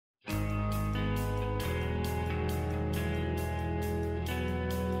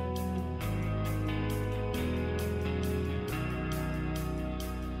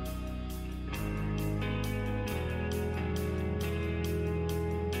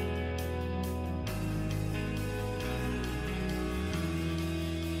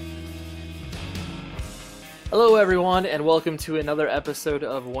Hello, everyone, and welcome to another episode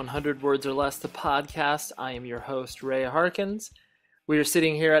of 100 Words or Less, the podcast. I am your host, Ray Harkins. We are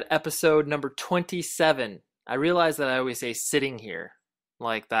sitting here at episode number 27. I realize that I always say sitting here,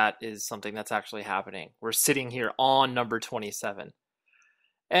 like that is something that's actually happening. We're sitting here on number 27.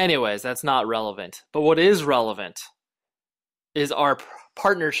 Anyways, that's not relevant. But what is relevant is our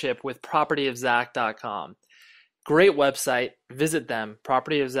partnership with propertyofzack.com. Great website. Visit them,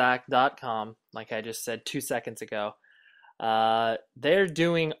 propertyofzack.com, like I just said 2 seconds ago. They're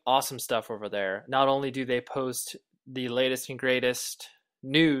doing awesome stuff over there. Not only do they post the latest and greatest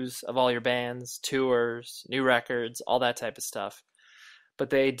news of all your bands, tours, new records, all that type of stuff,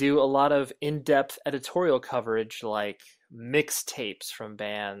 but they do a lot of in-depth editorial coverage like mixtapes from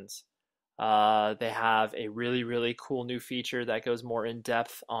bands. They have a really, really cool new feature that goes more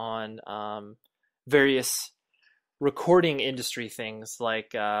in-depth on various recording industry things,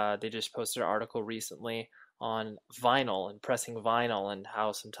 like they just posted an article recently on vinyl and pressing vinyl and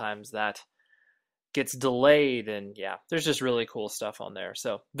how sometimes that gets delayed, and yeah, there's just really cool stuff on there.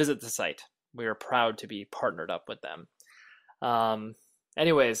 So visit the site. We are proud to be partnered up with them.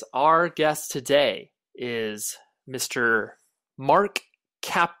 Anyways, our guest today is Mr. Mark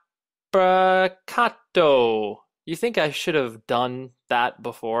Capicotto. You think I should have done that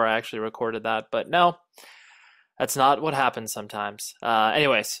before I actually recorded that, but no. That's not what happens sometimes.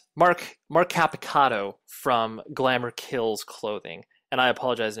 Anyways, Mark Capicotto from Glamour Kills Clothing. And I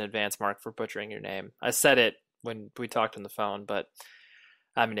apologize in advance, Mark, for butchering your name. I said it when we talked on the phone, but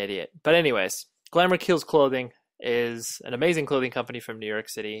I'm an idiot. But anyways, Glamour Kills Clothing is an amazing clothing company from New York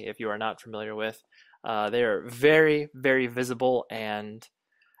City, if you are not familiar with. They are very, very visible and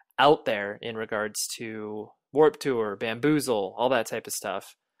out there in regards to Warped Tour, Bamboozle, all that type of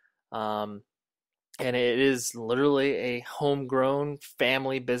stuff. And it is literally a homegrown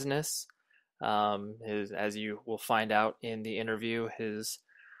family business. As you will find out in the interview, his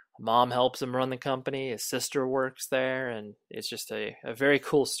mom helps him run the company. His sister works there, and it's just a very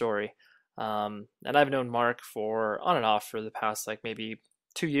cool story. And I've known Mark for on and off for the past like maybe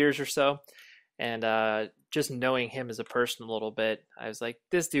 2 years or so. And just knowing him as a person a little bit, I was like,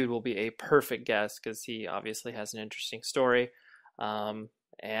 this dude will be a perfect guest because he obviously has an interesting story.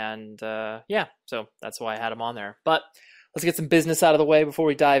 Yeah, so that's why I had him on there. But let's get some business out of the way before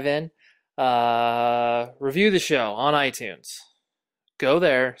we dive in. Review the show on iTunes. Go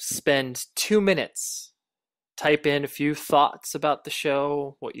there, spend 2 minutes, type in a few thoughts about the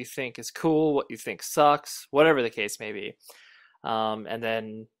show, what you think is cool, what you think sucks, whatever the case may be. And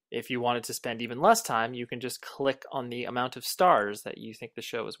then if you wanted to spend even less time, you can just click on the amount of stars that you think the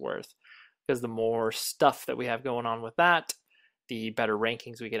show is worth. Because the more stuff that we have going on with that, the better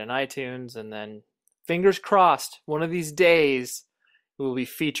rankings we get in iTunes, and then fingers crossed, one of these days we will be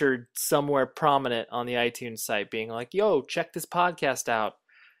featured somewhere prominent on the iTunes site being like, yo, check this podcast out.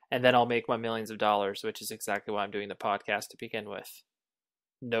 And then I'll make my millions of dollars, which is exactly why I'm doing the podcast to begin with.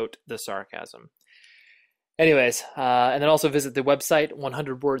 Note the sarcasm. Anyways, and then also visit the website,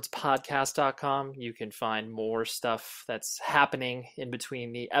 100wordspodcast.com. You can find more stuff that's happening in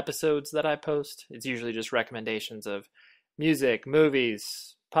between the episodes that I post. It's usually just recommendations of music,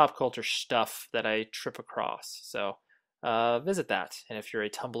 movies, pop culture stuff that I trip across. So visit that. And if you're a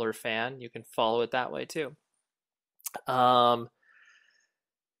Tumblr fan, you can follow it that way too.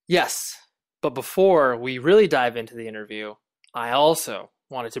 Yes, but before we really dive into the interview, I also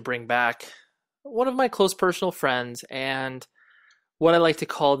wanted to bring back one of my close personal friends and what I like to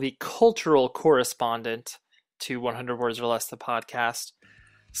call the cultural correspondent to 100 Words or Less, the podcast,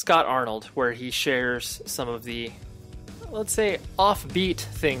 Scott Arnold, where he shares some of the, let's say, offbeat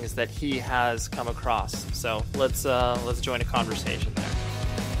things that he has come across. So let's join a conversation there.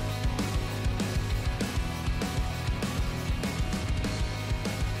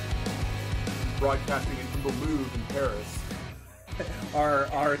 Broadcasting in from the Louvre in Paris.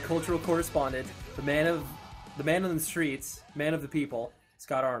 Our cultural correspondent, the man on the streets, man of the people,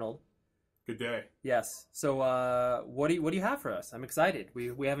 Scott Arnold. Good day. Yes. So what do you have for us? I'm excited.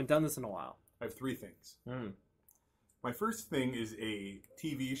 We haven't done this in a while. I have 3 things. My first thing is a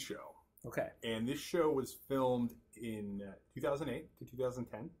TV show. Okay. And this show was filmed in 2008 to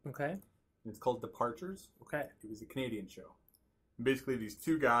 2010. Okay. And it's called Departures. Okay. It was a Canadian show. And basically, these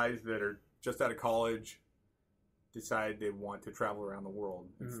 2 guys that are just out of college decide they want to travel around the world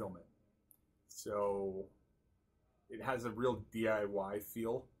and film it. So it has a real DIY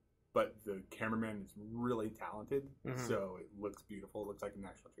feel, but the cameraman is really talented, so it looks beautiful. It looks like a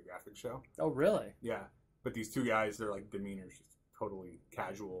National Geographic show. Oh, really? Yeah. But these 2 guys, their like demeanor's just totally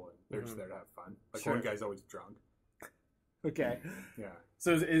casual, and they're just there to have fun. Like Sure. one guy's always drunk. Okay. Yeah.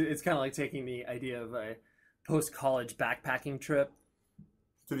 So it's kind of like taking the idea of a post-college backpacking trip.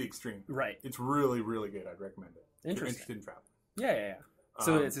 To the extreme. Right. It's really, really good. I'd recommend it. If you're interested in travel. Yeah.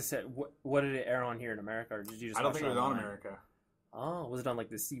 So it's a set. What did it air on here in America, or did you just? I don't think it was on America. Oh, was it on like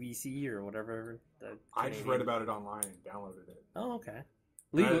the CBC or whatever? I just read about it online and downloaded it. Oh, okay.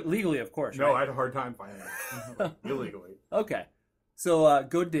 Legally, of course. No, right? I had a hard time finding it illegally. Okay, so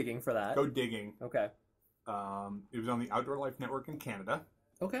go digging for that. Go digging. Okay. It was on the Outdoor Life Network in Canada.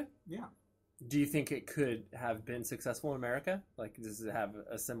 Okay. Yeah. Do you think it could have been successful in America? Like, does it have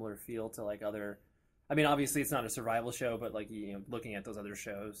a similar feel to like other? I mean, obviously, it's not a survival show, but like looking at those other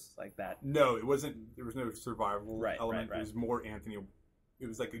shows like that. No, it wasn't. There was no survival element. Right. It was more Anthony. It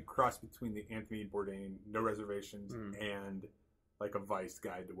was like a cross between the Anthony Bourdain No Reservations and like a Vice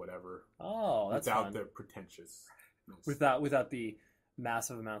guide to whatever. Oh, that's without fun. The pretentious. Without the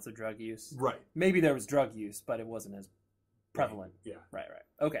massive amounts of drug use. Right. Maybe there was drug use, but it wasn't as prevalent. Yeah. Right.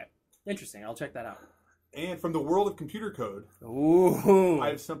 Okay. Interesting. I'll check that out. And from the world of computer code, ooh, I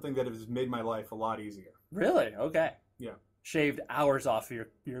have something that has made my life a lot easier. Really? Okay. Yeah. Shaved hours off your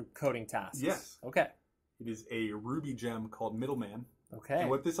coding tasks. Yes. Okay. It is a Ruby gem called Middleman. Okay. And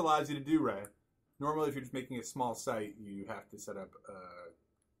what this allows you to do, Ray, normally if you're just making a small site, you have to set up a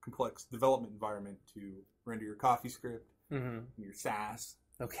complex development environment to render your coffee script, your Sass.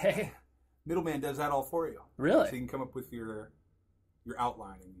 Okay. Middleman does that all for you. Really? So you can come up with your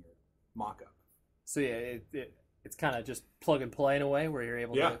outline and your mock-up. So yeah, it's kind of just plug and play in a way where you're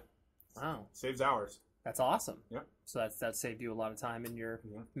able to. Wow. Saves hours. That's awesome. Yep. So that saved you a lot of time in your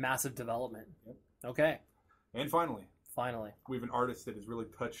Yeah. massive development. Yep. Okay. And finally, we have an artist that has really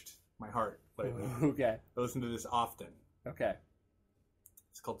touched my heart lately. Okay. I listen to this often. Okay.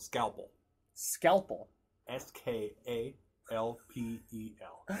 It's called Scalpel. Scalpel. Skalpel.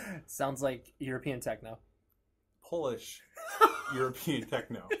 Sounds like European techno. Polish European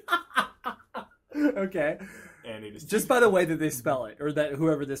techno. Okay. And it is just by the way that they spell it, or that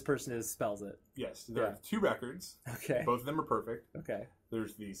whoever this person is spells it. Yes, there are 2 records. Okay. Both of them are perfect. Okay.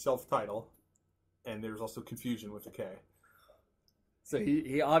 There's the self-title, and there's also Confusion with a K. So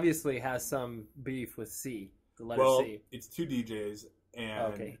he obviously has some beef with C, the letter C. It's 2 DJs,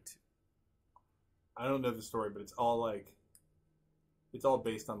 and okay. I don't know the story, but it's all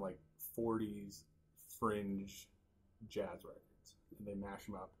based on like 40s fringe jazz records, and they mash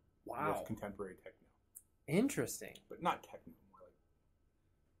them up with contemporary techno. Interesting. But not techno, more like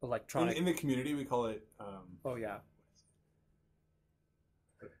electronic. In the community, we call it. Oh yeah.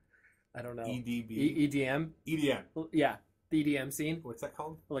 I don't know. EDM. EDM. Yeah, the EDM scene. What's that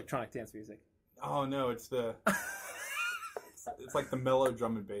called? Electronic dance music. Oh no, it's the. it's like the mellow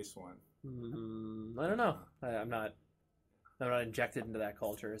drum and bass one. I don't know. I'm not injected into that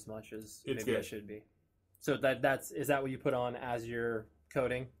culture as much as maybe I should be. So is that what you put on as you're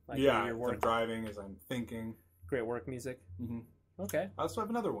coding? Like your work? As I'm driving, as I'm thinking. Great work music. Mm-hmm. Okay. I also have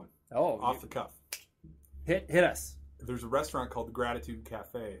another one. Oh, off the cuff. Hit us. There's a restaurant called the Gratitude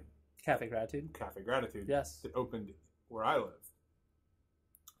Cafe. Cafe Gratitude. Cafe Gratitude. Yes. That opened where I live.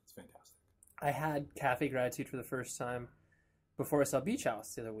 It's fantastic. I had Cafe Gratitude for the first time before I saw Beach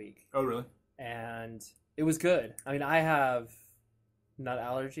House the other week. Oh, really? And it was good. I mean, I have nut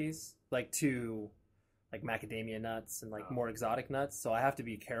allergies, to macadamia nuts and more exotic nuts, so I have to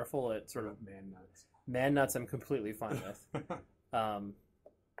be careful at sort of man nuts. Man nuts I'm completely fine with.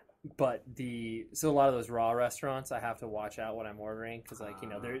 But so a lot of those raw restaurants I have to watch out what I'm ordering because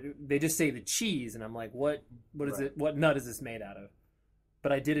they just say the cheese and I'm like, what is it? What nut is this made out of?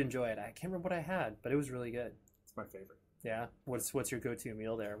 But I did enjoy it. I can't remember what I had, but it was really good. It's my favorite. Yeah. What's your go-to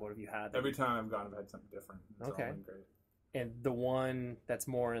meal there? What have you had? Every time I've gone, I've had something different. It's all been great. And the one that's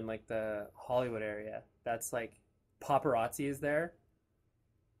more in the Hollywood area, that's paparazzi is there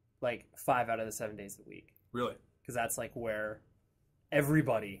 5 out of the 7 days of the week. Really? Because that's where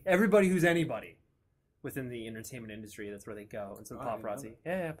everybody who's anybody within the entertainment industry, that's where they go. And so paparazzi,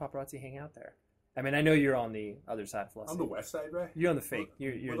 paparazzi hang out there. I mean, I know you're on the other side of Los Angeles. On the west side, right? You're on the fake.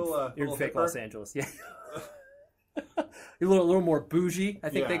 You're in fake hipper? Los Angeles. Yeah. You're a little more bougie, I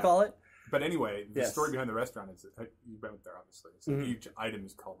think they call it. But anyway, the story behind the restaurant is you've been there, obviously. So each item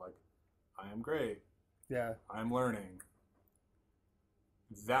is called I am great. Yeah. I'm learning.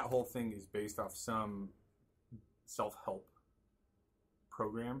 That whole thing is based off some self-help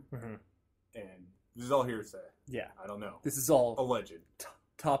program. Mm-hmm. And this is all hearsay. Yeah. I don't know. This is all alleged.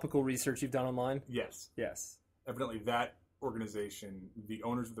 Topical research you've done online? Yes. Yes. Evidently, that organization, the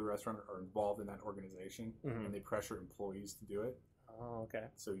owners of the restaurant are involved in that organization, and they pressure employees to do it. Oh, okay.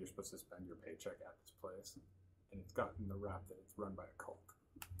 So you're supposed to spend your paycheck at this place, and it's gotten the rap that it's run by a cult.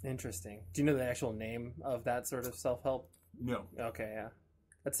 Interesting. Do you know the actual name of that sort of self-help? No. Okay, yeah.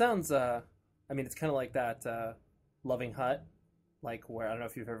 That sounds I mean, it's kind of like that Loving Hut, like where, I don't know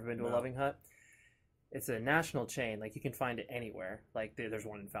if you've ever been to a Loving Hut. It's a national chain. Like, you can find it anywhere. Like, there's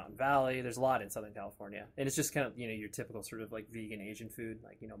one in Fountain Valley. There's a lot in Southern California. And it's just kind of, your typical sort of like vegan Asian food,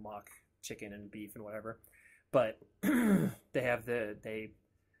 like, mock chicken and beef and whatever. But they have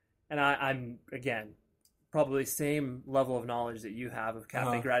and I'm, again, probably same level of knowledge that you have of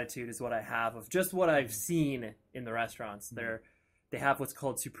Cafe Gratitude is what I have of just what I've seen in the restaurants. Mm-hmm. They have what's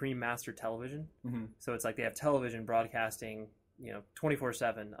called Supreme Master Television. Mm-hmm. So it's like they have television broadcasting,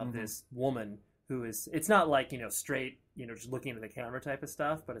 24/7 of this woman who is, it's not like, straight, just looking at the camera type of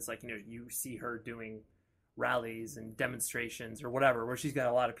stuff, but it's like, you see her doing rallies and demonstrations or whatever, where she's got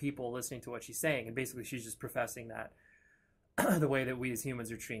a lot of people listening to what she's saying. And basically she's just professing that the way that we as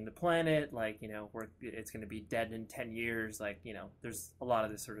humans are treating the planet, like, it's going to be dead in 10 years. Like, there's a lot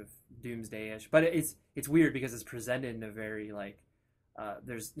of this sort of doomsday-ish, but it's weird because it's presented in a very like,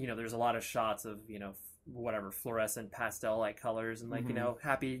 there's a lot of shots of, whatever, fluorescent pastel like colors and like,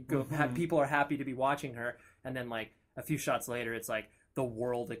 people are happy to be watching her. And then like a few shots later, it's like the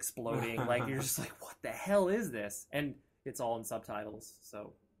world exploding. Like, you're just like, what the hell is this? And it's all in subtitles.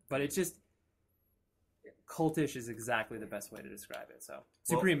 So, but it's just, cultish is exactly the best way to describe it. So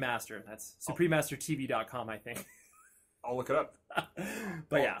Supreme Master, that's suprememastertv.com, I think. I'll look it up.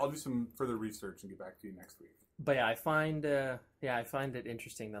 But I'll do some further research and get back to you next week. But yeah, I find it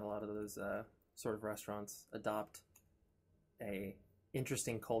interesting that a lot of those sort of restaurants adopt a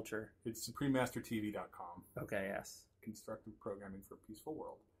interesting culture. It's suprememastertv.com. Okay, yes. Constructive programming for a peaceful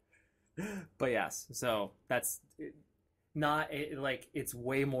world. But yes, so that's not like, it's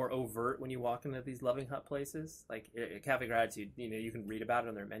way more overt when you walk into these Loving Hut places. Like Cafe Gratitude, you can read about it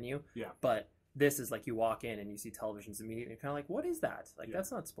on their menu. Yeah. But this is like, you walk in and you see televisions immediately. You're kind of like, what is that? Like,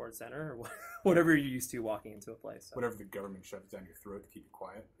 that's not Sports Center or whatever you're used to walking into a place. So. Whatever the government shoves down your throat to keep you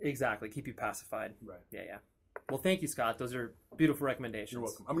quiet. Exactly. Keep you pacified. Right. Yeah. Well, thank you, Scott. Those are beautiful recommendations. You're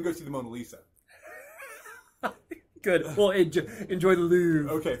welcome. I'm going to go see the Mona Lisa. Good. Well, enjoy the Louvre.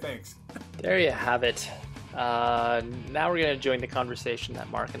 Okay, thanks. There you have it. Now we're going to join the conversation that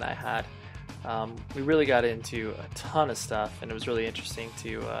Mark and I had. We really got into a ton of stuff, and it was really interesting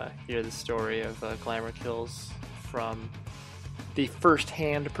to hear the story of Glamour Kills from the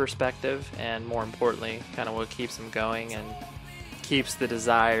first-hand perspective, and more importantly, kind of what keeps them going and keeps the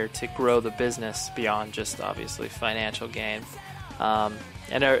desire to grow the business beyond just obviously financial gain.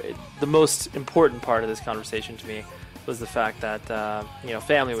 The most important part of this conversation to me was the fact that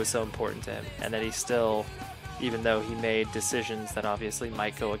family was so important to him, and that he still, even though he made decisions that obviously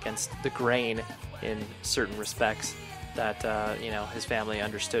might go against the grain in certain respects, that his family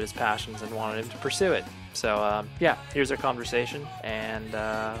understood his passions and wanted him to pursue it. So here's our conversation, and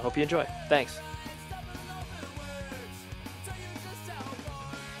hope you enjoy. Thanks.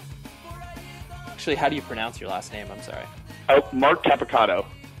 Actually, how do you pronounce your last name? I'm sorry. Oh, Mark Capicotto.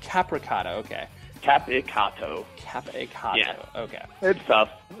 Capicotto, okay. Capicotto. Capicotto, yeah. Okay. It's tough.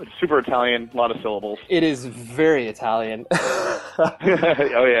 It's super Italian, a lot of syllables. It is very Italian. Oh,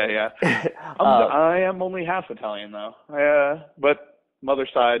 yeah. I am only half Italian, though. But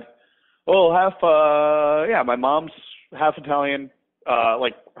mother's side, my mom's half Italian.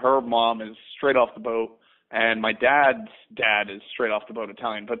 Like, her mom is straight off the boat, and my dad's dad is straight off the boat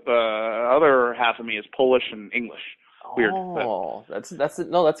Italian. But the other half of me is Polish and English. Weird. Oh, that's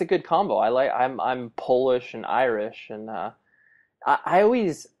a good combo. I'm Polish and Irish, and I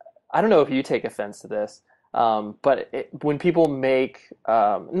don't know if you take offense to this, but when people make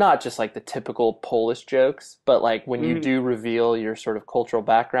not just like the typical Polish jokes, but like when you do reveal your sort of cultural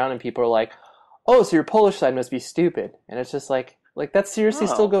background, and people are like, "Oh, so your Polish side must be stupid," and it's just like that seriously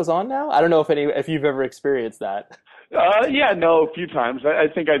still goes on now. I don't know if you've ever experienced that. A few times. I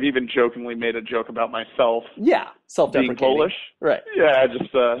think I've even jokingly made a joke about myself. Yeah, self-deprecating. Being Polish, right? Yeah,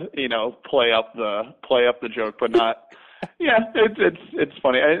 just play up the joke, but not. Yeah, it's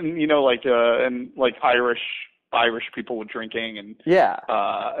funny, and and like Irish people with drinking, and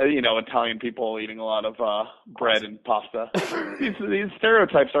Italian people eating a lot of bread and pasta. These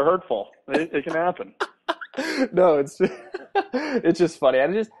stereotypes are hurtful. It can happen. No, it's just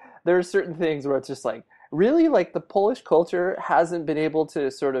funny. There are certain things where it's just like, really, like, the Polish culture hasn't been able to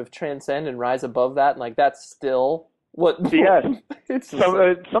sort of transcend and rise above that, and like that's still what. Yes, it's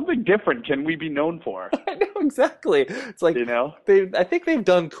something different. Can we be known for? I know, exactly. It's like, I think they've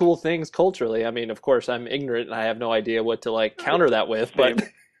done cool things culturally. I mean, of course, I'm ignorant and I have no idea what to like counter that with. But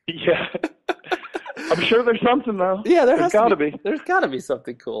yeah, I'm sure there's something though. Yeah, there's got to be. There's got to be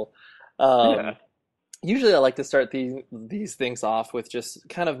something cool. Usually I like to start these things off with just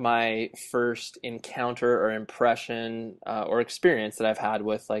kind of my first encounter or impression or experience that I've had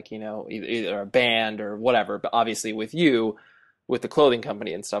with like, either a band or whatever, but obviously with you, with the clothing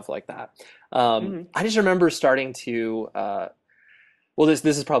company and stuff like that. I just remember starting to, well, this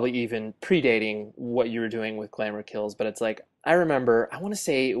is probably even predating what you were doing with Glamour Kills, but it's like, I remember, I want to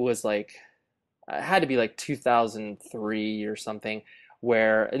say it was like, it had to be like 2003 or something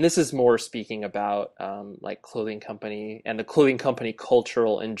where, and this is more speaking about like clothing company and the clothing company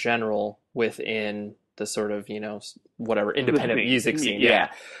cultural in general within the sort of, whatever independent music scene.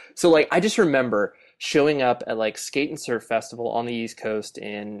 Yeah. So like, I just remember showing up at like Skate and Surf Festival on the East Coast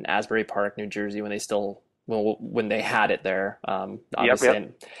in Asbury Park, New Jersey, when they had it there, obviously.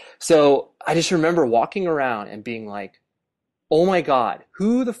 Yep. So I just remember walking around and being like, oh my God,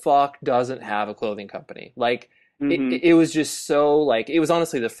 who the fuck doesn't have a clothing company? Like, it was just so, like, it was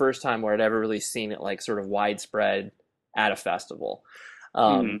honestly the first time where I'd ever really seen it, like, sort of widespread at a festival.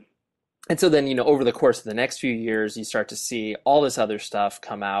 And so then, over the course of the next few years, you start to see all this other stuff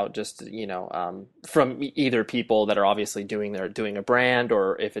come out just, from either people that are obviously doing a brand,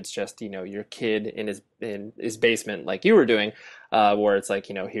 or if it's just, your kid in his basement like you were doing, where it's like,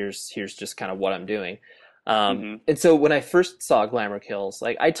 here's just kind of what I'm doing. And so when I first saw Glamour Kills,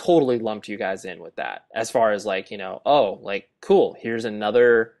 like I totally lumped you guys in with that as far as like, oh, like cool, here's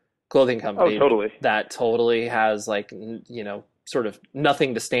another clothing company that totally has like, sort of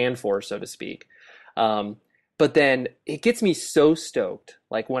nothing to stand for, so to speak. But then it gets me so stoked,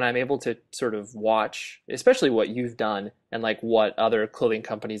 like when I'm able to sort of watch, especially what you've done and like what other clothing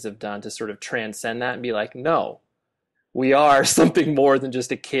companies have done to sort of transcend that and be like, no, we are something more than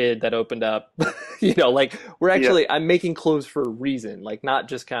just a kid that opened up, like we're actually, I'm making clothes for a reason, like not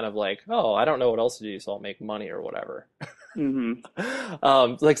just kind of like, oh, I don't know what else to do, so I'll make money or whatever.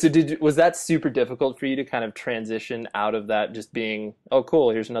 Like, so was that super difficult for you to kind of transition out of that just being, oh,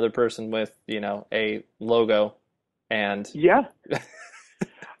 cool, here's another person with, a logo and. Yeah.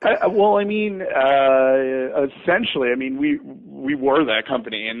 Well, I mean, essentially, I mean, we were that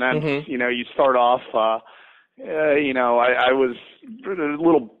company, and that's, you start off, I was a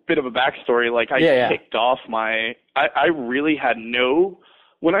little bit of a backstory. Like I kicked off I really had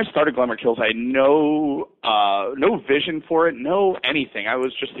when I started Glamour Kills, I had no vision for it, no anything. I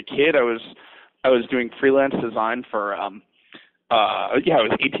was just a kid. I was doing freelance design for, I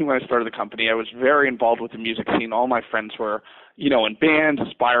was 18 when I started the company. I was very involved with the music scene. All my friends were, in bands,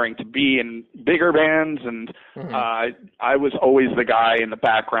 aspiring to be in bigger bands. And I was always the guy in the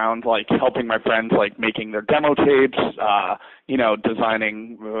background, like helping my friends, like making their demo tapes,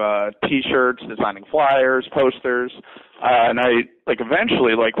 designing T-shirts, designing flyers, posters. And I, like,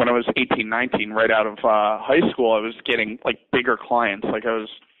 eventually, like, when I was 18, 19, right out of high school, I was getting, like, bigger clients. Like, I was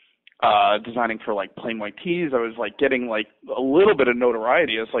designing for like Plain White Tees. I was like getting like a little bit of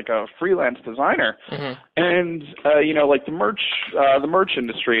notoriety as like a freelance designer. And like the merch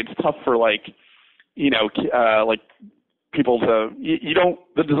industry, it's tough for like like people to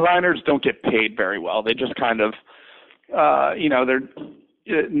the designers don't get paid very well. They just kind of they're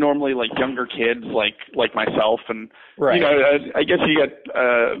normally like younger kids like myself, and I guess you get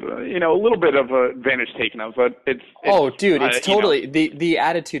a little bit of an advantage taken of, but it's totally the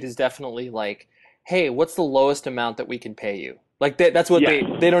attitude is definitely like, hey, what's the lowest amount that we can pay you? Like that's what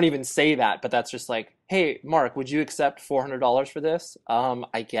they don't even say that, but that's just like, hey, Mark, would you accept $400 for this?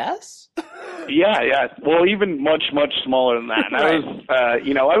 I guess. Yeah. Well, even much smaller than that. And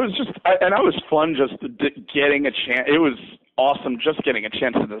I was fun just getting a chance. It was awesome just getting a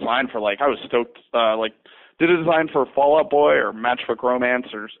chance to design for I was stoked, did a design for Fall Out Boy or Matchbook Romance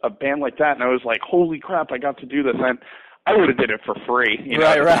or a band like that, and I was like, holy crap, I got to do this. And I would have did it for free.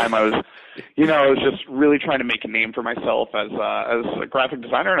 At the time I was, I was just really trying to make a name for myself as a graphic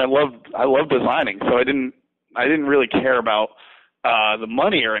designer, and I love designing, so I didn't really care about the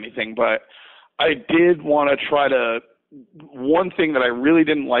money or anything, but I did want to try to. One thing that I really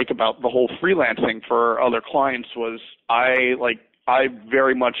didn't like about the whole freelancing for other clients was I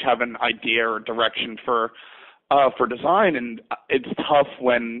very much have an idea or direction for design, and it's tough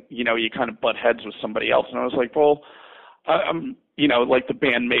when you kind of butt heads with somebody else. And I was like, well, like the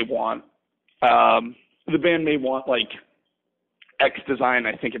band may want like X design.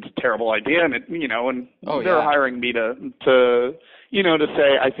 I think it's a terrible idea, and they're hiring me to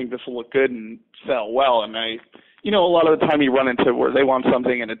say I think this will look good and sell well, and a lot of the time you run into where they want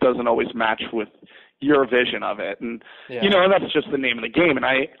something and it doesn't always match with your vision of it. And, and that's just the name of the game. And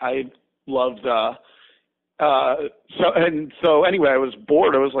I loved, so anyway, I was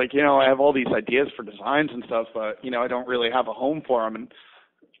bored. I was like, I have all these ideas for designs and stuff, but, I don't really have a home for them. And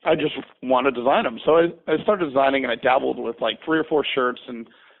I just want to design them. So I started designing, and I dabbled with like 3 or 4 shirts, and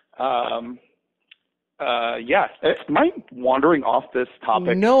yeah. Am I wandering off this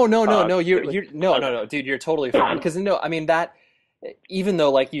topic? No. No, dude, you're totally fine. Because I mean that, even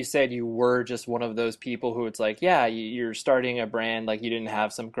though like you said, you were just one of those people who it's like, yeah, you're starting a brand, like you didn't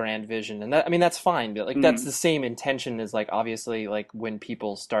have some grand vision, and that, I mean, that's fine. But like that's the same intention as like obviously like when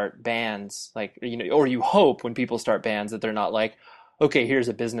people start bands, like or you hope when people start bands that they're not like, okay, here's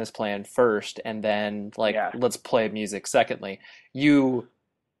a business plan first, and then like let's play music secondly.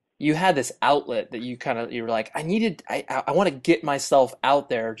 You had this outlet that you were like, I want to get myself out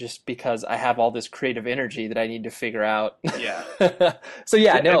there just because I have all this creative energy that I need to figure out. Yeah. So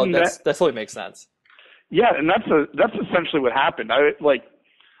yeah, no, that totally makes sense. Yeah, and that's essentially what happened. I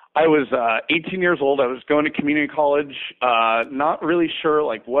was 18 years old. I was going to community college, not really sure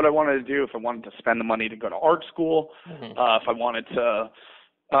like what I wanted to do, if I wanted to spend the money to go to art school, if I wanted to,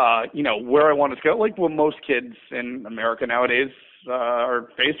 where I wanted to go. Like what most kids in America nowadays are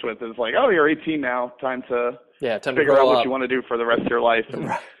faced with is like, oh, you're 18 now, time to figure out what you want to do for the rest of your life. And,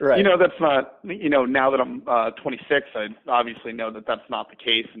 right. That's not, now that I'm 26, I obviously know that that's not the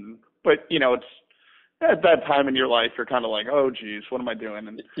case. But it's at that time in your life, you're kind of like, oh, geez, what am I doing?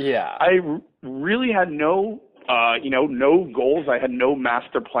 And I really had no, no goals. I had no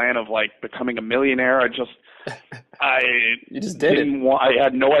master plan of like becoming a millionaire. You just did it. I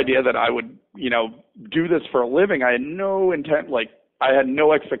had no idea that I would, do this for a living. I had no intent, like I had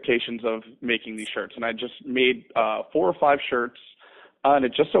no expectations of making these shirts, and I just made 4 or 5 shirts. And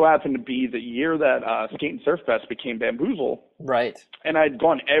it just so happened to be the year that Skate and Surf Fest became Bamboozle. Right. And I'd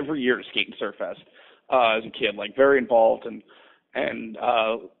gone every year to Skate and Surf Fest as a kid, like very involved and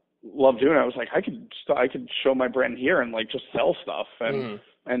loved doing it. I was like, I could show my brand here and like just sell stuff and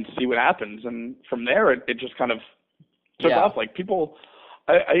see what happens. And from there, it just kind of took off. Like people,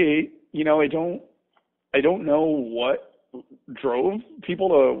 I don't know what drove people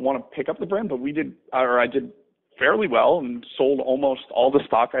to want to pick up the brand, but I did fairly well and sold almost all the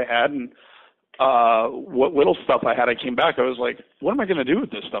stock I had. And what little stuff I had, I came back. I was like, what am I going to do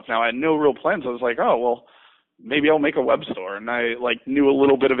with this stuff now? I had no real plans. I was like, oh, well, maybe I'll make a web store. And I like knew a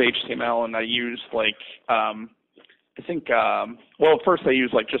little bit of HTML, and I used like, at first I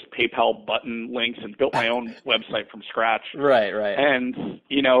used like just PayPal button links and built my own website from scratch. Right. And,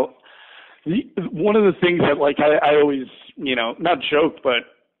 one of the things that like I always, not joke, but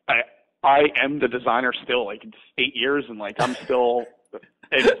I am the designer still. Like it's 8 years, and like I'm still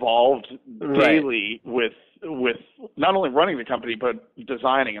involved daily with not only running the company but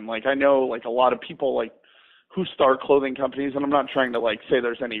designing. And like I know like a lot of people like who start clothing companies, and I'm not trying to like say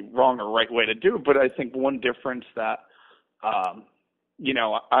there's any wrong or right way to do it, but I think one difference that I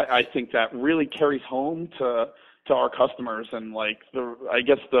think that really carries home to our customers, and like the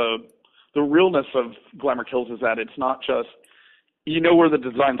realness of Glamour Kills is that it's not just where the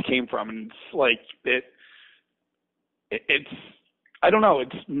designs came from, and it's like it's I don't know,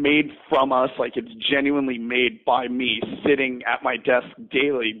 it's made from us, like it's genuinely made by me sitting at my desk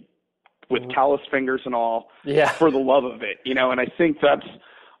daily with calloused fingers and all for the love of it, and I think that's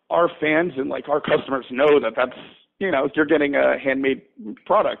our fans and like our customers know that that's you're getting a handmade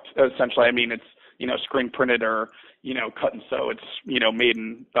product essentially. I mean, it's screen printed or cut and sew. It's made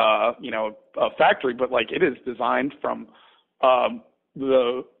in a factory, but like it is designed from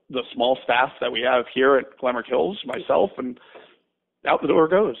the small staff that we have here at Glamour Kills, myself, and out the door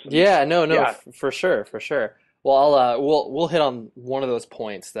goes. Yeah, no, for sure. Well, we'll hit on one of those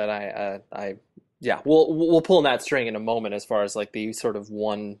points that we'll pull on that string in a moment as far as like the sort of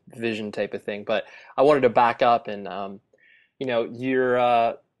one vision type of thing. But I wanted to back up and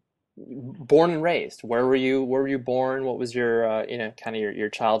you're born and raised. Where were you born? What was your kind of your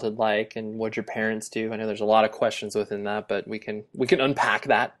childhood like, and what'd your parents do? I know there's a lot of questions within that, but we can unpack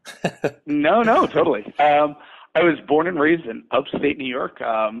that. No, totally. I was born and raised in upstate New York,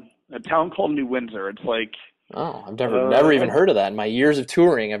 a town called New Windsor. It's like I've never even heard of that in my years of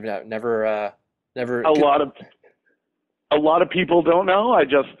touring. I've never. A lot of people don't know.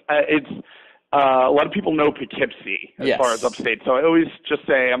 A lot of people know Poughkeepsie as far as upstate. So I always just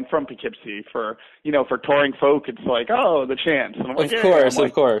say I'm from Poughkeepsie for touring folk. It's like, oh, the chance. And I'm like,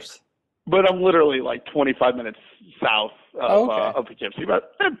 of course. But I'm literally like 25 minutes south of Poughkeepsie,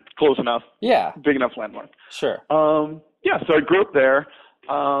 but close enough. Yeah. Big enough landmark. Sure. So I grew up there.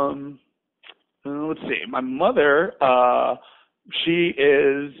 Let's see. My mother, she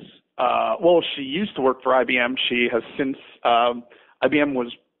is, she used to work for IBM. She has since, IBM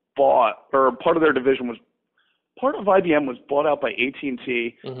was bought, or part of their division was part of IBM was bought out by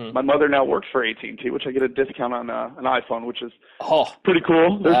AT&T. Mm-hmm. My mother now works for AT&T, which I get a discount on an iPhone, which is pretty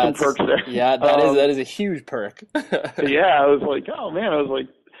cool. There's some perks there. Yeah, that is a huge perk. Yeah, I was like, oh man,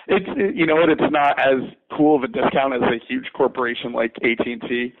 you know what? It's not as cool of a discount as a huge corporation like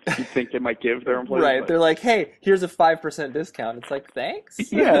AT&T. You think they might give their employees? Right. They're like, hey, here's a 5% discount. It's like,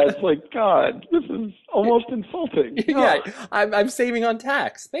 thanks. Yeah, it's like, God, this is almost insulting. Yeah, I'm saving on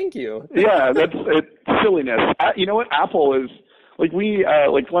tax. Thank you. Yeah, it's silliness. You know what? Apple is like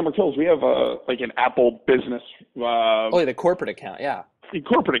like Glamour Kills. We have an Apple business. The corporate account. Yeah. The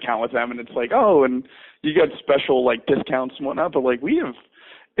corporate account with them, and it's like, and you get special like discounts and whatnot. But like we have.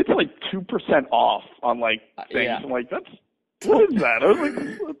 It's like 2% off on like things. Yeah. I'm like, what is that? I was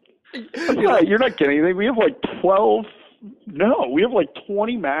like, you're not getting anything. We have like 12. No, we have like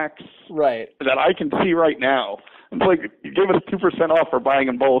 20 Macs. Right. That I can see right now. It's like you gave us 2% off for buying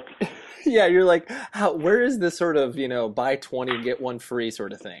them both. Yeah, you're like, where is this sort of buy 20 get one free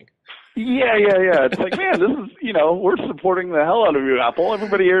sort of thing? Yeah. It's like, man, this is we're supporting the hell out of you, Apple.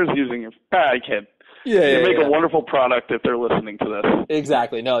 Everybody here is using it. I can't. They make a wonderful product if they're listening to this.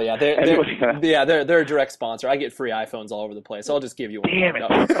 Exactly. No, yeah. They're a direct sponsor. I get free iPhones all over the place. So I'll just give you one. Damn it.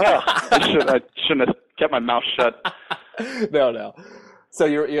 I shouldn't have kept my mouth shut. No. So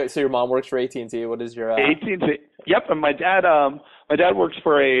your mom works for AT&T. What is your AT&T? Yep. And my dad works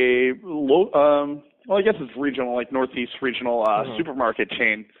for a I guess it's regional, like Northeast regional supermarket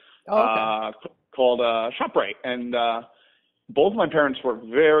chain called ShopRite. And both my parents were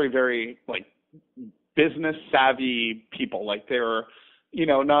very, very like business savvy people. Like they were,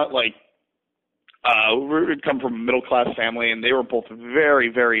 not like we come from a middle class family, and they were both very,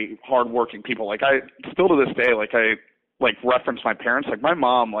 very hardworking people. Like I still to this day, like I reference my parents. Like my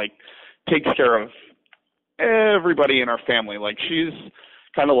mom takes care of everybody in our family. Like she's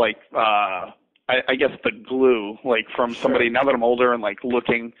kind of like I guess the glue. Like from somebody now that I'm older and like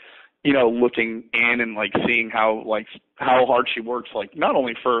looking in and like seeing how hard she works, like not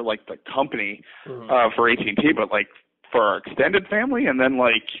only for like the company, for AT&T, but like for our extended family. And then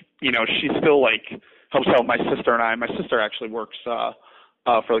like, she still like helps out my sister and I. My sister actually works, for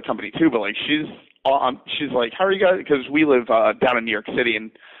the company too, but like she's like, how are you guys? Because we live, down in New York City,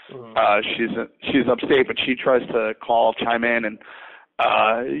 and, she's upstate, but she tries to chime in and,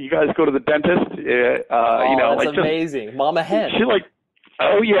 you guys go to the dentist? That's like amazing. Just, Mama hen. She like,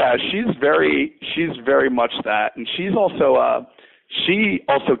 oh yeah, she's very much that, and she's also she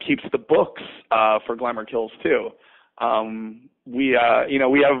also keeps the books for Glamour Kills too. We have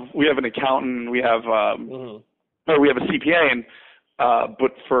an accountant, we have or we have a CPA, and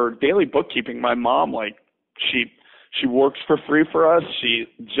but for daily bookkeeping, my mom like she works for free for us. She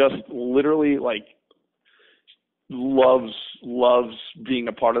just literally like loves being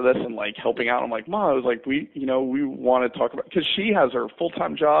a part of this and like helping out. I'm like, Mom, I was like, we want to talk about, because she has her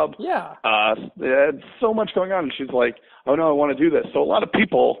full-time job. Yeah. There's so much going on, and she's like, oh no, I want to do this. So a lot of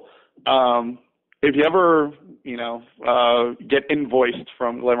people, if you ever, get invoiced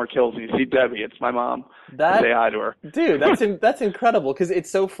from Glamour Kills and you see Debbie, it's my mom. Say hi to her. Dude, that's incredible, because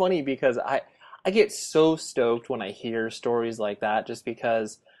it's so funny, because I get so stoked when I hear stories like that, just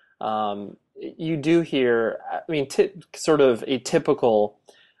because you do hear, I mean, sort of a typical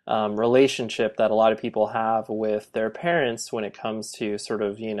relationship that a lot of people have with their parents when it comes to sort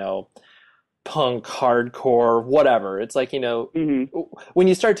of, punk, hardcore, whatever. It's like, when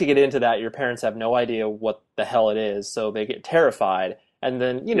you start to get into that, your parents have no idea what the hell it is, so they get terrified. And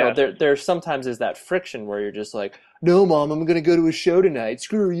then, there sometimes is that friction where you're just like, no, Mom, I'm going to go to a show tonight.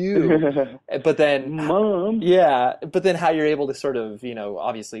 Screw you. But then, Mom. Yeah. But then how you're able to sort of,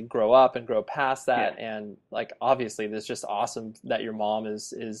 obviously grow up and grow past that. Yeah. And like, obviously, it's just awesome that your mom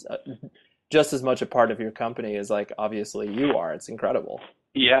is just as much a part of your company as like, obviously you are. It's incredible.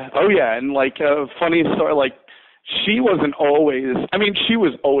 Yeah. Oh yeah. And like a funny story, like she wasn't always, she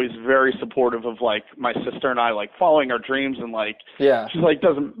was always very supportive of like my sister and I, like following our dreams, and like, yeah, she's like,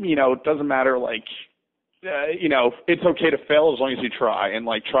 it doesn't matter. Like, it's okay to fail as long as you try, and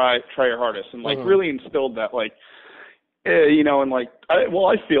like try your hardest, and like really instilled that, like, and like,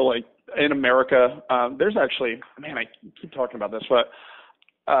 I feel like in America, there's actually, I keep talking about this, but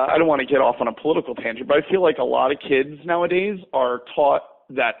I don't want to get off on a political tangent, but I feel like a lot of kids nowadays are taught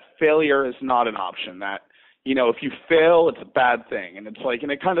that failure is not an option, that, if you fail, it's a bad thing. And it's like,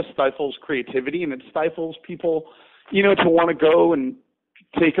 and it kind of stifles creativity, and it stifles people, to want to go and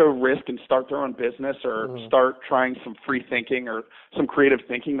take a risk and start their own business, or start trying some free thinking or some creative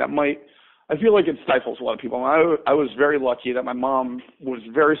thinking that I feel like it stifles a lot of people. And I was very lucky that my mom was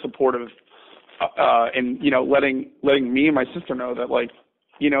very supportive, in, letting me and my sister know that, like,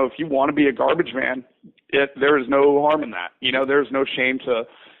 if you want to be a garbage man, there is no harm in that. There's no shame to,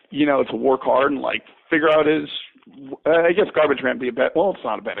 to work hard and like figure out I guess garbage man be it's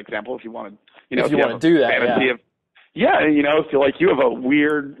not a bad example if you want to, if you want to do that, if you like, you have a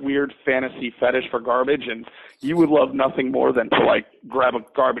weird fantasy fetish for garbage, and you would love nothing more than to like grab a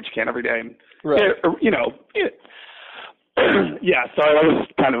garbage can every day and, yeah, sorry, that was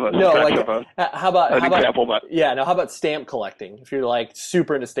kind of a example, but how about stamp collecting? If you're like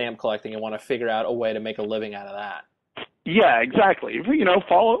super into stamp collecting and want to figure out a way to make a living out of that. Yeah, exactly.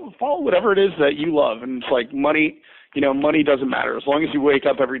 Follow whatever it is that you love, and it's like money. Money doesn't matter as long as you wake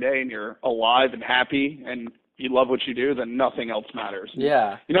up every day and you're alive and happy and you love what you do. Then nothing else matters.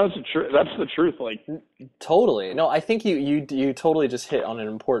 Yeah, that's the truth. Like, totally. No, I think you totally just hit on an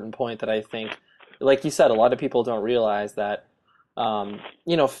important point that I think, like you said, a lot of people don't realize that.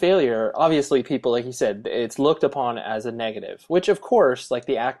 Failure, obviously people, like you said, it's looked upon as a negative, which of course, like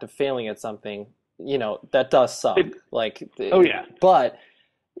the act of failing at something, that does suck. But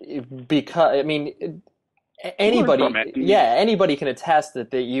because, anybody can attest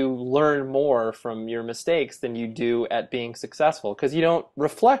that you learn more from your mistakes than you do at being successful, because you don't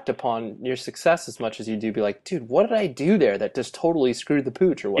reflect upon your success as much as you do be like, dude, what did I do there that just totally screwed the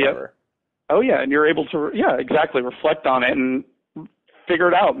pooch or whatever? Yep. Oh yeah, and you're able to reflect on it and figure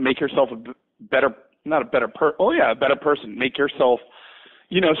it out. Make yourself a better person. Make yourself,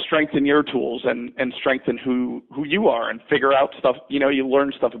 strengthen your tools and strengthen who you are, and figure out stuff. You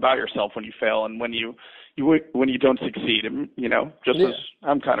learn stuff about yourself when you fail and when you don't succeed. And as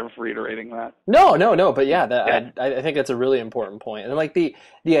I'm kind of reiterating that. No, but I think that's a really important point. And like the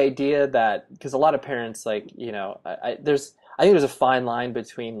idea that, because a lot of parents, like, I think there's a fine line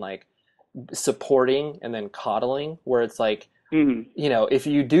between like supporting and then coddling, where it's like, if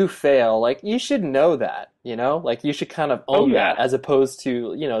you do fail, like, you should know that, like you should kind of own that, as opposed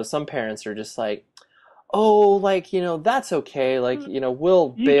to, some parents are just like, oh, like, that's okay, like,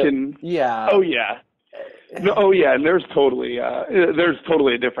 we'll and there's totally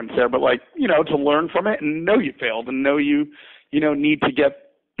a difference there, but like, to learn from it and know you failed and know you need to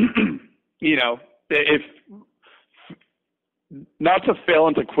get if not to fail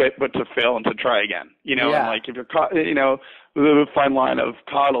and to quit, but to fail and to try again, and like, if you're the fine line of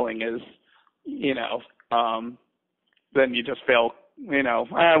coddling is, then you just fail, we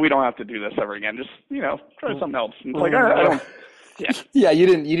don't have to do this ever again. Just, try something else. And it's like, I don't, yeah, you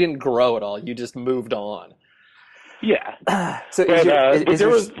didn't grow at all. You just moved on. Yeah. So there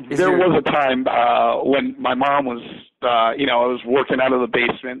was a time when my mom was, I was working out of the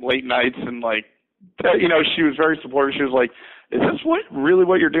basement late nights, and like, she was very supportive. She was like, is this really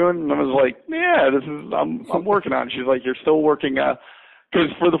what you're doing? And I was like, yeah, I'm working on it. She's like, you're still working,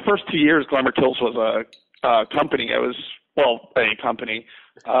 because for the first 2 years, Glamour Kills was a company. While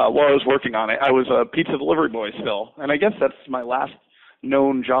I was working on it, I was a pizza delivery boy still. And I guess that's my last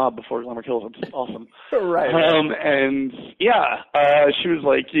known job before Glamour Kills. It's awesome. Right. And she was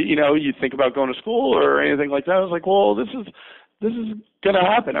like, you think about going to school or anything like that? I was like, well, this is going to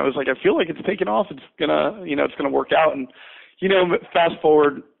happen. I was like, I feel like it's taken off. It's going to work out. And, fast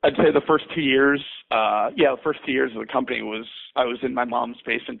forward, I'd say the first 2 years, the first 2 years of the company I was in my mom's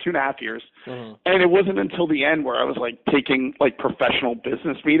basement, 2.5 years. Mm-hmm. And it wasn't until the end where I was like taking like professional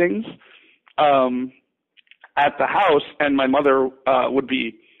business meetings, at the house, and my mother, would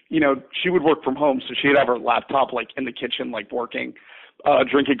be, she would work from home. So she'd have her laptop like in the kitchen, like working,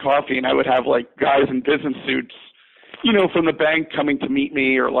 drinking coffee. And I would have like guys in business suits, from the bank coming to meet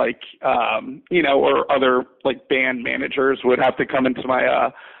me, or like, or other like band managers would have to come into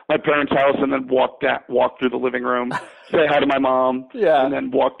my parents' house and then walk through the living room, say hi to my mom, and then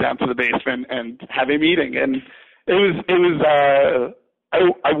walk down to the basement and have a meeting. And it was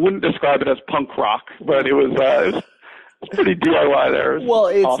I wouldn't describe it as punk rock, but it was pretty DIY there. Well,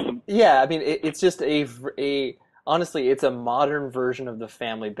 it's awesome. Yeah, I mean, it's just honestly, it's a modern version of the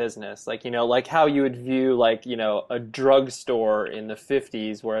family business. Like, like how you would view, like, a drugstore in the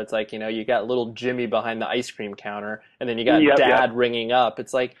 50s, where it's like, you got little Jimmy behind the ice cream counter, and then you got dad ringing up.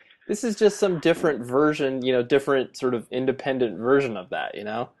 It's like, this is just some different version, different sort of independent version of that,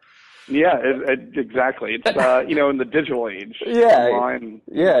 Yeah, exactly. It's, in the digital age. Yeah. Online.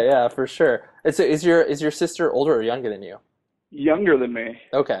 Yeah, for sure. Is your sister older or younger than you? Younger than me.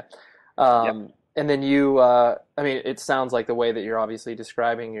 Okay. And then you, it sounds like the way that you're obviously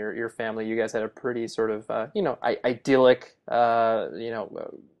describing your family, you guys had a pretty sort of, idyllic,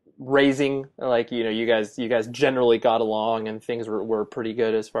 raising. Like, you guys generally got along, and things were pretty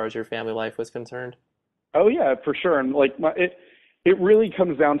good as far as your family life was concerned. Oh yeah, for sure. And like it really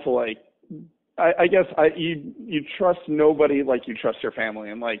comes down to like, I guess you trust nobody like you trust your family.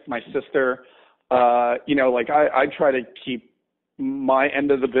 And like my sister, you know, like I try to keep my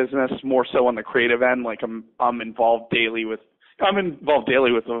end of the business more so on the creative end. Like I'm involved daily with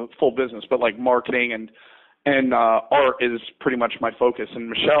the full business, but like marketing and art is pretty much my focus. And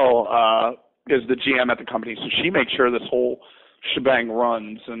Michelle is the GM at the company, so she makes sure this whole shebang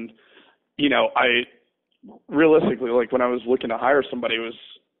runs. And you know, I realistically, like when I was looking to hire somebody,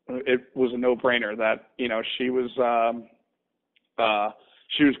 it was a no-brainer that, you know, she was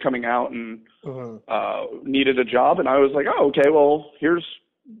coming out and needed a job, and I was like, oh, okay, well, here's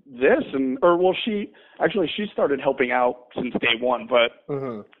this. She started helping out since day one, but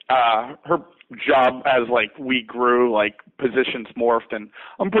her job, as like we grew, like positions morphed, and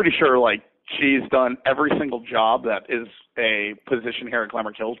I'm pretty sure like she's done every single job that is a position here at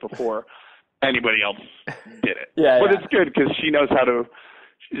Glamour Kills before anybody else did it. But it's good because she knows how to.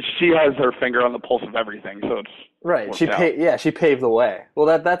 She has her finger on the pulse of everything, so it's right. She paved the way. Well,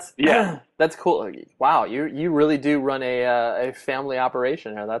 that's that's cool. Wow, you really do run a family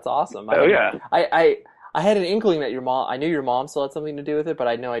operation here. That's awesome. I had an inkling that your mom. I knew your mom still had something to do with it, but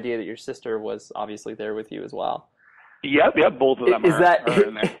I had no idea that your sister was obviously there with you as well. Yep, both of them are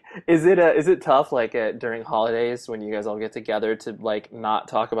in there. Is it tough like during holidays when you guys all get together to like not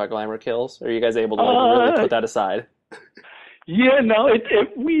talk about Glamour Kills? Or are you guys able to like really put that aside? Yeah, no, I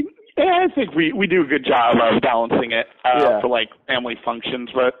think we do a good job of balancing it for like family functions,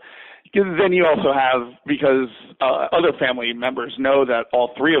 but then you also have, because other family members know that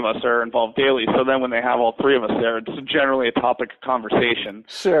all three of us are involved daily, so then when they have all three of us there, it's generally a topic of conversation.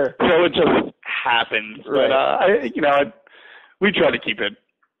 Sure. So it just happens. Right. But, we try to keep it,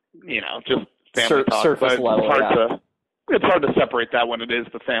 just family talk. Surface but level, it's hard to separate that when it is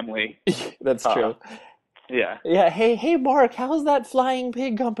the family. That's true. Yeah. Yeah. Hey, Mark, how's that flying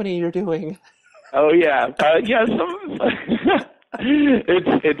pig company you're doing? Oh yeah.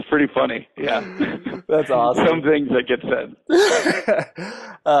 It's pretty funny. Yeah. That's awesome. Some things that get said.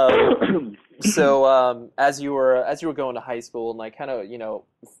 So as you were going to high school and like kind of,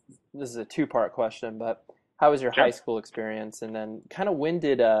 this is a two-part question, but how was your high school experience? And then kind of when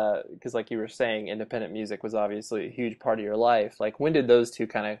did, because like you were saying, independent music was obviously a huge part of your life. Like when did those two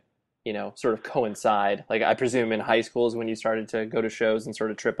kind of, sort of coincide? Like I presume in high school is when you started to go to shows and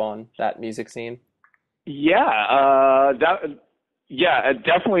sort of trip on that music scene. Yeah,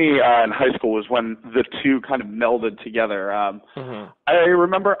 definitely in high school was when the two kind of melded together. I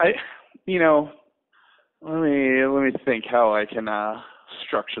remember, let me think how I can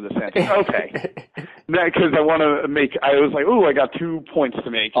structure this answer. Okay, because I was like, I got 2 points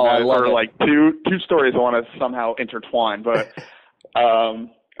to make, like two stories I want to somehow intertwine, but.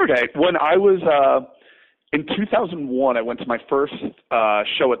 Okay, when I was in 2001, I went to my first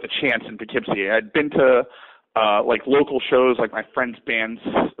show at the Chance in Poughkeepsie. I'd been to like local shows, like my friends' bands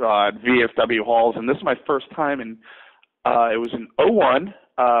at VFW halls, and this is my first time. And it was in 2001,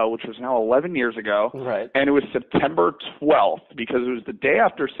 which was now 11 years ago. Right. And it was September 12th because it was the day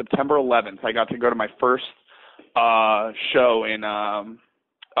after September 11th. I got to go to my first show in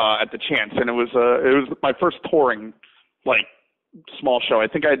at the Chance, and it was my first touring like. Small show. I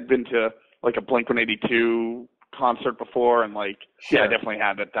think I'd been to like a Blink-182 concert before, and like I definitely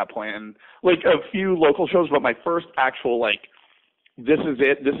had at that point, and like a few local shows. But my first actual like, this is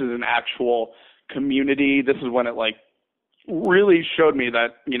it. This is an actual community. This is when it like really showed me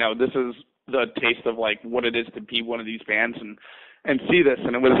that this is the taste of like what it is to be one of these bands and see this.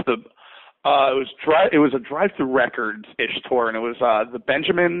 And it was it was a Drive Through Records ish tour, and it was the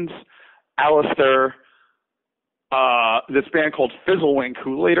Benjamins, Alistair. This band called Fizzlewink,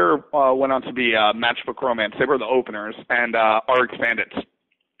 who later went on to be Matchbook Romance. They were the openers, and RX Bandits.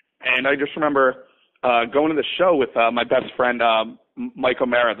 And I just remember going to the show with my best friend Mike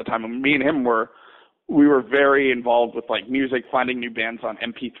O'Mara at the time. And me and him were very involved with like music, finding new bands on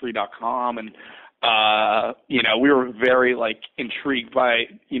MP3.com, and we were very like intrigued by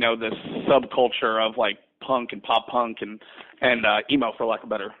this subculture of like punk and pop punk and emo, for lack of a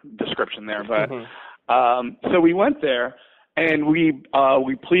better description there, but. So we went there, and we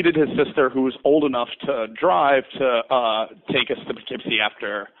pleaded his sister, who was old enough to drive, to take us to Poughkeepsie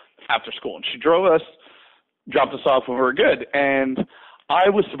after school. And she dropped us off when we were good. And I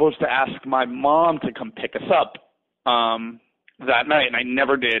was supposed to ask my mom to come pick us up that night, and I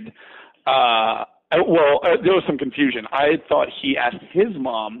never did. There was some confusion. I thought he asked his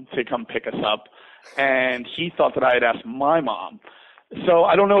mom to come pick us up, and he thought that I had asked my mom. So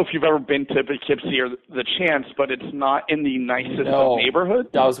I don't know if you've ever been to Poughkeepsie or the Chance, but it's not in the nicest of neighborhoods.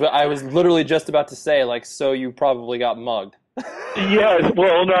 I was literally just about to say, like, so you probably got mugged. Yes.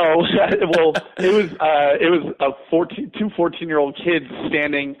 Well, no. Well, it was two 14-year-old kids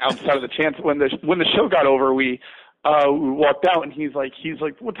standing outside of the chance when the show got over. We walked out, and he's like,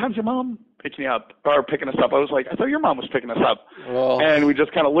 "What time's your mom picking us up?" I was like, "I thought your mom was picking us up." Whoa. And we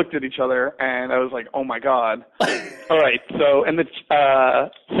just kind of looked at each other, and I was like, "Oh my god!" All right. So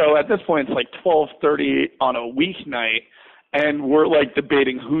so at this point, it's like 12:30 on a weeknight. And we're like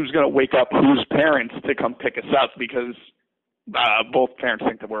debating who's going to wake up whose parents to come pick us up because both parents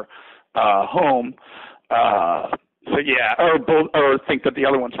think that we're home. So yeah, or think that the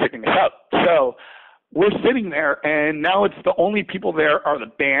other one's picking us up. So we're sitting there, and now it's the only people there are the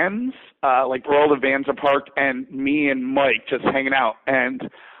bands, like where all the vans are parked, and me and Mike just hanging out. And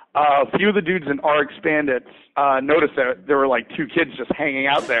a few of the dudes in RX Bandits noticed that there were like two kids just hanging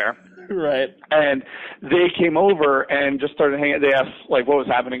out there. Right. And they came over and just started hanging. They asked like what was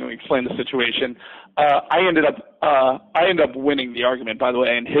happening, and we explained the situation. I ended up winning the argument, by the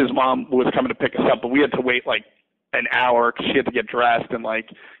way. And his mom was coming to pick us up, but we had to wait like an hour because she had to get dressed and like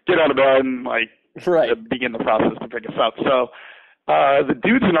get out of bed and like begin the process to pick us up. So the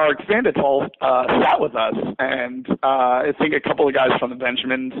dudes in our expanded hall sat with us, and I think a couple of guys from the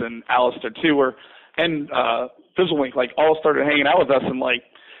Benjamins and Alistair too and Fizzlewink like all started hanging out with us, and like.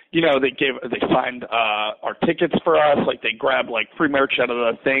 You know, they signed our tickets for us. Like they grabbed like free merch out of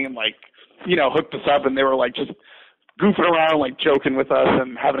the thing and like, you know, hooked us up, and they were like just goofing around, like joking with us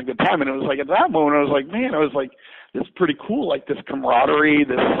and having a good time. And it was like at that moment, I was like, man, this is pretty cool. Like this camaraderie,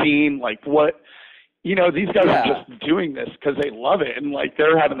 this scene, like what, you know, these guys are just doing this because they love it, and like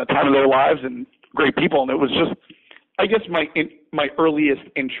they're having the time of their lives and great people. And it was just, I guess my earliest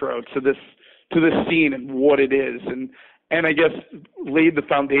intro to this scene and what it is, and I guess laid the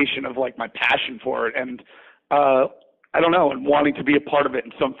foundation of like my passion for it, and I don't know, and wanting to be a part of it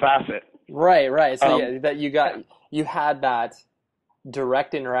in some facet. Right. So that you had that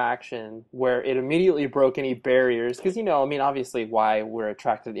direct interaction where it immediately broke any barriers, because you know, I mean, obviously, why we're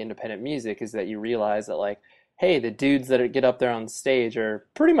attracted to independent music is that you realize that like, hey, the dudes that get up there on stage are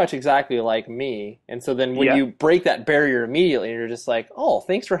pretty much exactly like me, and so then when you break that barrier immediately, you're just like, oh,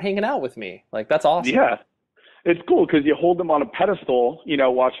 thanks for hanging out with me. Like that's awesome. Yeah. It's cool because you hold them on a pedestal, you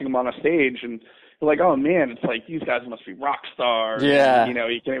know, watching them on a stage, and you're like, oh man, it's like these guys must be rock stars. Yeah. And, you know,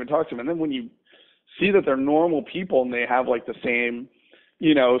 you can't even talk to them. And then when you see that they're normal people and they have like the same,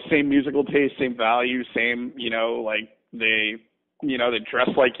 you know, same musical taste, same values, same, you know, like they dress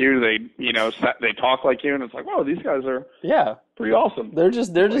like you, they talk like you, and it's like, whoa, these guys are pretty awesome. They're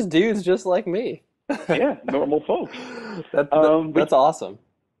just dudes just like me. Yeah, normal folks. That's awesome.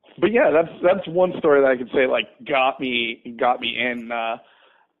 But yeah, that's one story that I could say like got me in.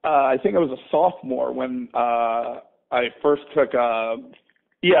 I think I was a sophomore when I first took.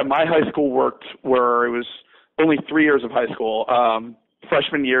 My high school worked where it was only 3 years of high school.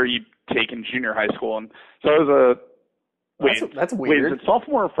 Freshman year you take in junior high school, and so I was that's weird. Wait, is it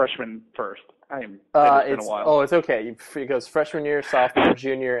sophomore or freshman first? It's been a while. Oh, it's okay. It goes freshman year, sophomore,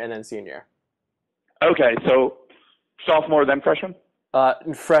 junior, and then senior. Okay, so sophomore then freshman.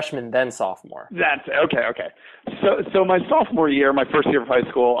 Freshman, then sophomore. That's okay. So my sophomore year, my first year of high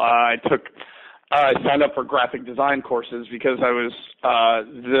school, I signed up for graphic design courses because I was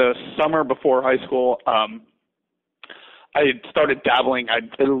the summer before high school. I had started dabbling. I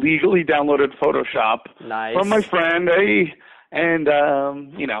illegally downloaded Photoshop from my friend,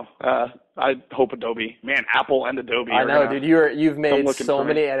 I hope Adobe, man, Apple and Adobe. I know, dude. You've made so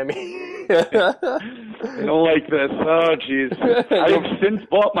many enemies. I don't like this. Oh, jeez. I've since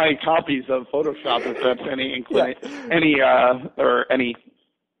bought my copies of Photoshop, if that's any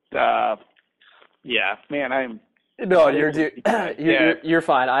You're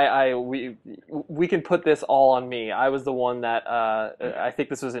fine. We can put this all on me. I was the one that I think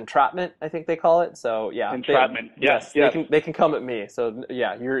this was entrapment. I think they call it. So yeah, entrapment. Yes. They can come at me. So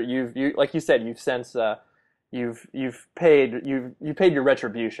yeah, you like you said, you've since you've paid your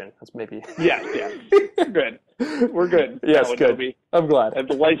retribution. That's maybe. Yeah. Good. We're good. Yes, good. Adobe. I'm glad.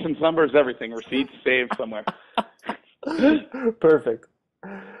 The license numbers, everything, receipts saved somewhere. Perfect.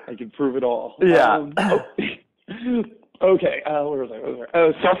 I can prove it all. Yeah. Okay, where was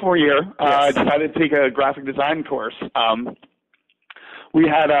I? Sophomore year, I decided to take a graphic design course. We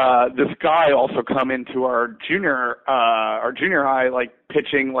had this guy also come into our junior high, like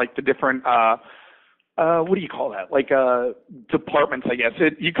pitching like the different, what do you call that? Like departments, I guess.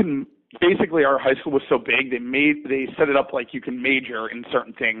 Basically our high school was so big, they set it up like you can major in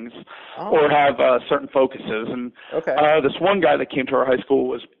certain things or have certain focuses. And this one guy that came to our high school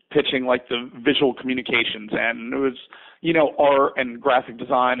was pitching like the visual communications, and it was, art and graphic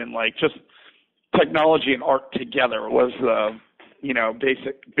design and like just technology and art together was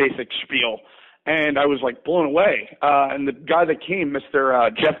basic spiel. And I was like blown away. And the guy that came,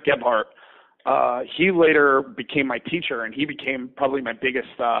 Mr. Jeff Gebhardt, he later became my teacher, and he became probably my biggest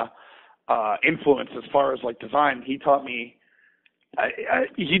influence as far as like design. He taught me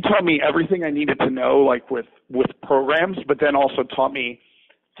everything I needed to know, like with programs, but then also taught me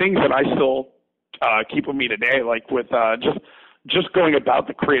things that I still keep with me today, like with just going about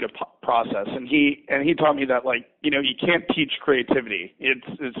the creative process. And he taught me that, like, you can't teach creativity.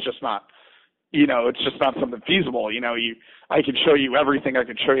 It's just not. It's just not something feasible. I can show you everything. I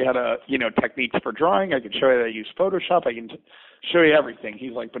can show you how to, techniques for drawing. I can show you how to use Photoshop. I can show you everything.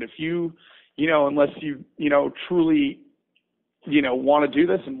 He's like, but if you, unless you, truly, want to do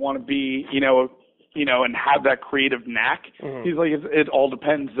this and want to be, and have that creative knack, mm-hmm. He's like, it all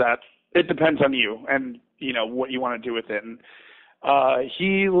depends on you and, what you want to do with it. And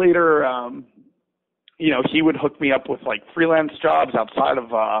he later, he would hook me up with like freelance jobs outside of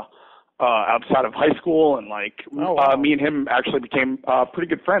high school, and like me and him actually became pretty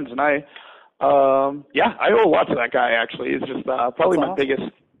good friends. And I owe a lot to that guy. Actually, he's just probably my biggest.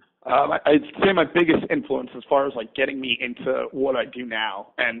 I'd say my biggest influence as far as like getting me into what I do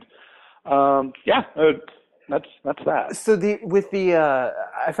now. And that's that. So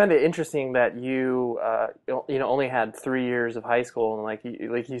I find it interesting that you only had 3 years of high school, and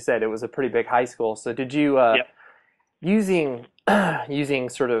like you said, it was a pretty big high school. So did you using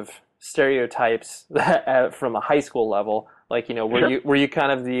sort of stereotypes from a high school level, like, were you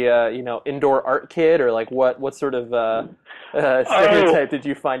kind of the indoor art kid, or like what sort of stereotype did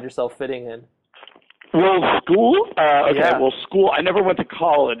you find yourself fitting in? Well, school. Well, school. I never went to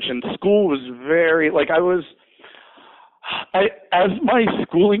college, and school was very like as my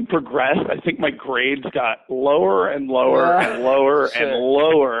schooling progressed, I think my grades got lower and lower and lower and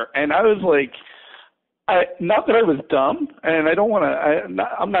lower, and I was like. Not that I was dumb, and I don't want to.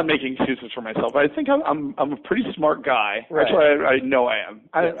 I'm not making excuses for myself. I think I'm a pretty smart guy. Right. Actually, I know I am.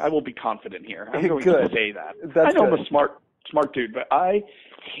 Yes. I will be confident here. I'm going to say that. I know I'm a smart dude, but I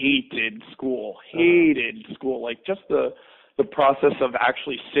hated school. Like just the process of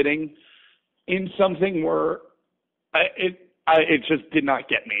actually sitting in something where it just did not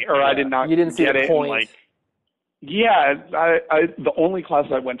get me, or I did not. You didn't see get the it. point. Like, yeah, the only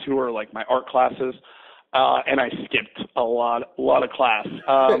classes I went to were like my art classes. And I skipped a lot of class.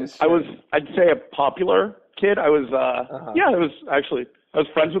 Sure. I'd say a popular kid. I was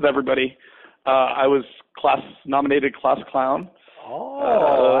friends with everybody. I was nominated class clown.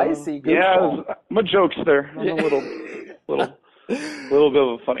 Oh, I see. Good I'm a jokester. I'm a little bit of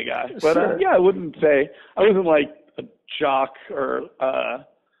a funny guy. But sure. I wouldn't say I wasn't like a jock or I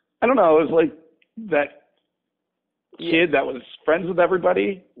don't know. I was like that kid that was friends with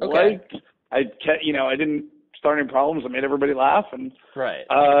everybody. Okay. I didn't start any problems. I made everybody laugh, and right.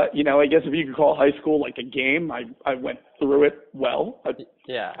 I guess if you could call high school like a game, I went through it well.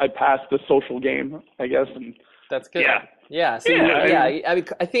 I passed the social game, I guess, and that's good. Yeah. So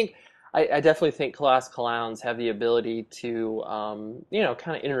I definitely think class clowns have the ability to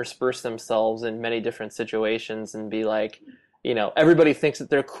kind of intersperse themselves in many different situations and be like, everybody thinks that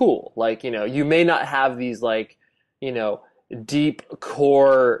they're cool. Like, you may not have these like, deep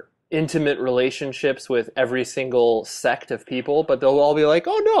core intimate relationships with every single sect of people, but they'll all be like,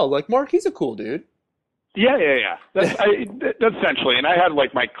 oh no, like Mark, he's a cool dude. Yeah. That's essentially, and I had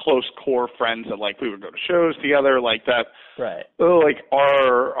like my close core friends that like we would go to shows together, like that. Right. Like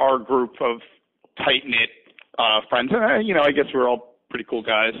our group of tight knit friends, and I guess we're all pretty cool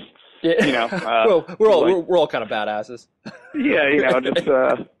guys. Yeah. Well, we're all kind of badasses. Yeah, just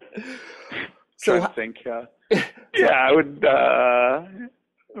trying to think. I would.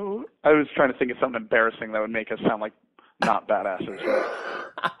 I was trying to think of something embarrassing that would make us sound like not badasses.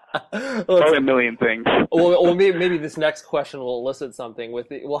 Probably a million things. Well, maybe this next question will elicit something with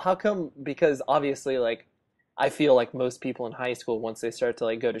it. Well, how come? Because obviously, like, I feel like most people in high school, once they start to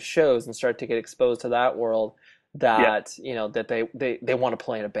like go to shows and start to get exposed to that world, that that they want to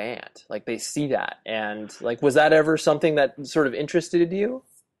play in a band. Like they see that, and like, was that ever something that sort of interested you?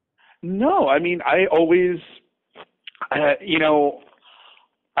 No, I mean, I always, my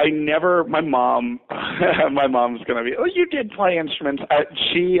mom's going to be, oh, you did play instruments.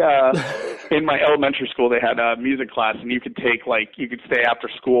 In my elementary school, they had a music class, and you could stay after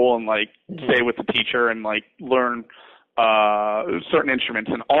school and like stay with the teacher and like learn certain instruments.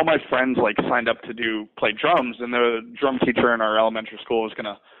 And all my friends like signed up to play drums, and the drum teacher in our elementary school was going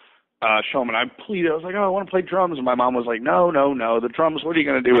to show them. And I pleaded, I was like, oh, I want to play drums. And my mom was like, no, the drums, what are you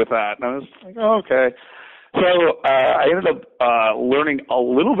going to do with that? And I was like, oh, okay. So I ended up learning a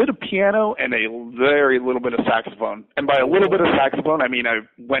little bit of piano and a very little bit of saxophone. And by a little bit of saxophone, I mean I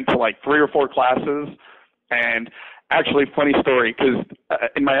went to like 3 or 4 classes. And actually, funny story, because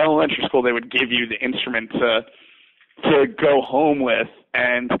in my elementary school, they would give you the instrument to go home with.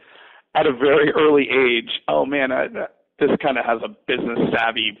 And at a very early age, oh man, this kind of has a business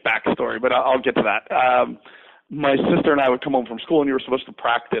savvy backstory, but I'll get to that. My sister and I would come home from school, and you were supposed to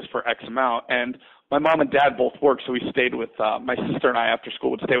practice for X amount. And my mom and dad both worked, so we stayed with my sister and I after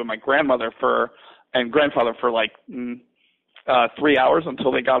school would stay with my grandmother and grandfather for like 3 hours until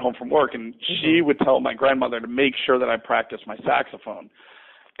they got home from work. And she would tell my grandmother to make sure that I practiced my saxophone.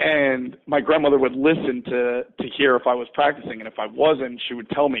 And my grandmother would listen to hear if I was practicing, and if I wasn't, she would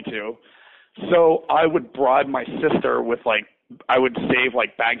tell me to. So I would bribe my sister with I would save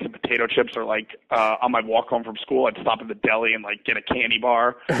like bags of potato chips, or like on my walk home from school, I'd stop at the deli and like get a candy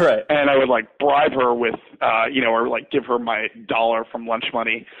bar. Right. And I would like bribe her with, or like give her my $1 from lunch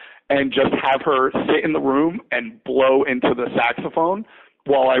money and just have her sit in the room and blow into the saxophone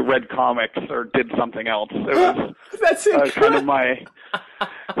while I read comics or did something else. It was That's kind of my,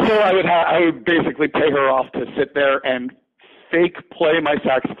 so I would basically pay her off to sit there and fake play my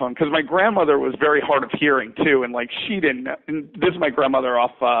saxophone, because my grandmother was very hard of hearing too, and like she didn't. And this is my grandmother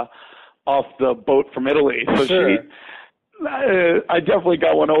off the boat from Italy, so sure. I definitely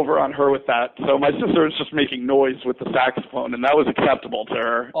got one over on her with that. So my sister was just making noise with the saxophone, and that was acceptable to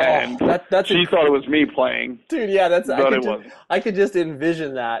her. Oh, and she thought it was me playing. Dude, yeah, I could just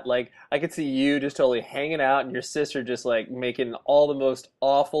envision that. Like, I could see you just totally hanging out, and your sister just like making all the most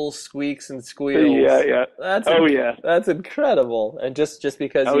awful squeaks and squeals. Yeah. That's incredible. And just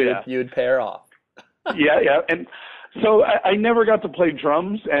because you would pay her off. Yeah. And so I never got to play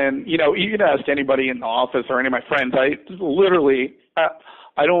drums, and you can ask anybody in the office or any of my friends. I literally, I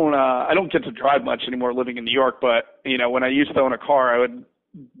don't get to drive much anymore living in New York. But when I used to own a car, I would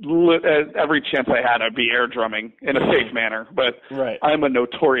every chance I had, I'd be air drumming in a safe manner. But right. I'm a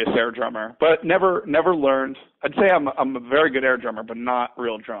notorious air drummer, but never learned. I'd say I'm a very good air drummer, but not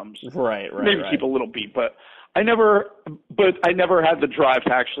real drums. Right. Maybe keep a little beat, but I never had the drive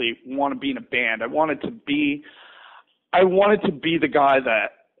to actually want to be in a band. I wanted to be the guy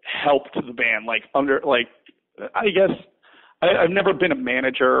that helped the band, I guess I've never been a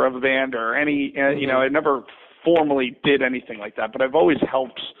manager of a band or any, I never formally did anything like that, but I've always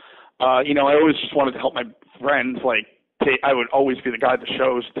helped, I always just wanted to help my friends. I would always be the guy at the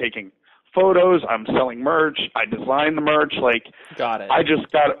shows taking photos. I'm selling merch. I design the merch. Got it. I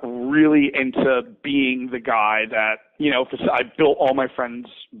just got really into being the guy that, I built all my friends'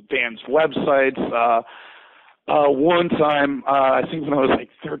 bands' websites. One time, I think when I was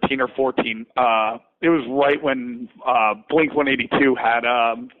like 13 or 14, it was right when Blink 182 had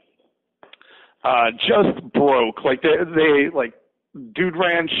just broke. They Dude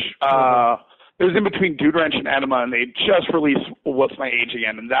Ranch. It was in between Dude Ranch and Enema, and they just released What's My Age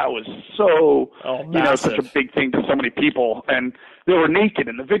Again, and that was such a big thing to so many people, and they were naked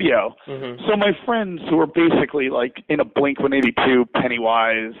in the video. Mm-hmm. So my friends who were basically like in a Blink 182,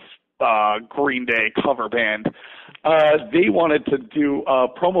 Pennywise, Green Day cover band, they wanted to do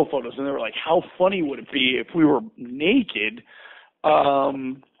promo photos, and they were like, how funny would it be if we were naked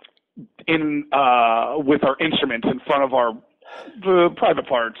with our instruments in front of our private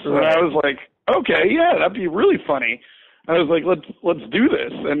parts? Right. And I was like, okay, yeah, that'd be really funny. I was like, let's do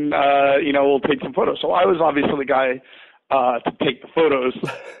this, and we'll take some photos. So I was obviously the guy to take the photos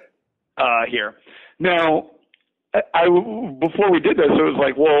here. Now, before we did this, it was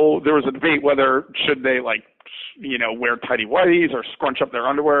like, well, there was a debate whether should they wear tighty whities or scrunch up their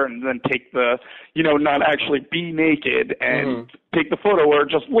underwear and then take the, not actually be naked and take the photo where it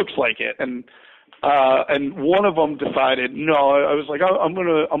just looks like it. And one of them decided, no, I was like, I'm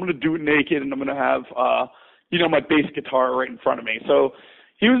gonna do it naked, and I'm gonna have, my bass guitar right in front of me. So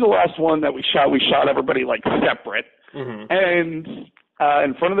he was the last one that we shot. We shot everybody separate and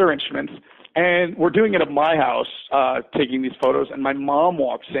in front of their instruments. And we're doing it at my house, taking these photos, and my mom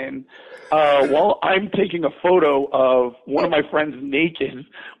walks in while I'm taking a photo of one of my friends naked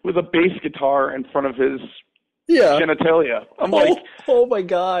with a bass guitar in front of his genitalia. I'm like, oh my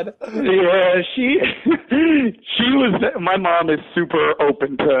God. Yeah, she was, my mom is super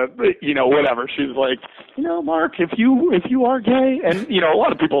open to, whatever. She's like, Mark, if you are gay, and, a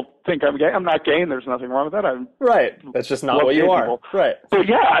lot of people think I'm gay. I'm not gay, and there's nothing wrong with that. Right. That's just not what you are. People. Right. So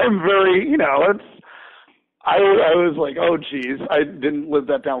yeah, I'm very, I was like, oh geez, I didn't live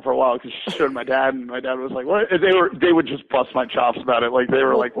that down for a while because she showed my dad, and my dad was like, what? And they would just bust my chops about it. Like they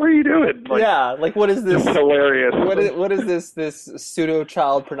were like, what are you doing? Like, yeah, like what is this? It's hilarious. What is this pseudo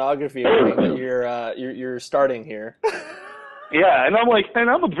child pornography thing that you're starting here? Yeah, and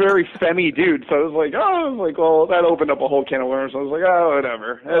I'm a very femmy dude, so I was like, well, that opened up a whole can of worms. I was like, oh,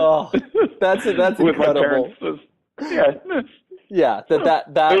 whatever. Oh, that's with incredible. My parents, yeah,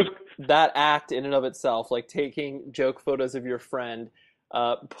 that act in and of itself, like taking joke photos of your friend,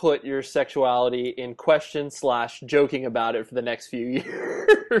 put your sexuality in question / joking about it for the next few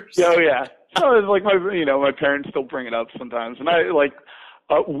years. Oh yeah, so it's like my parents still bring it up sometimes, and I like.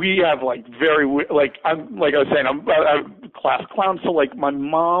 We have like I'm like I was saying, I'm a class clown, so like my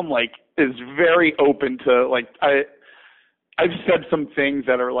mom like is very open to like I've said some things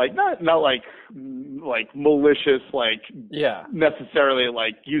that are like not like malicious, like necessarily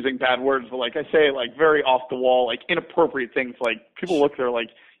like using bad words, but like I say like very off the wall, like inappropriate things. Like people look there like,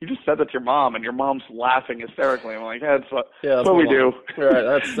 you just said that to your mom, and your mom's laughing hysterically. I'm like, that's what we do.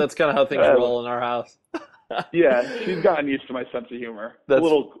 Right, that's kind of how things roll in our house. Yeah, she's gotten used to my sense of humor. That's a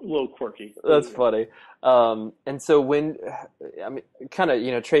little quirky. That's funny. And so when, I mean, kind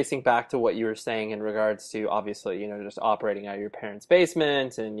of, tracing back to what you were saying in regards to obviously, just operating out of your parents'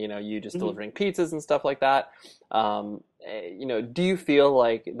 basement and, you just delivering pizzas and stuff like that. Do you feel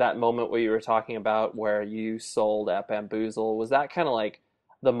like that moment where you were talking about where you sold at Bamboozle, was that kind of like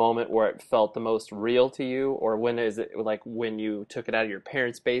the moment where it felt the most real to you? Or when is it like when you took it out of your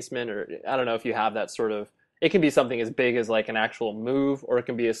parents' basement? Or I don't know if you have that sort of, it can be something as big as like an actual move, or it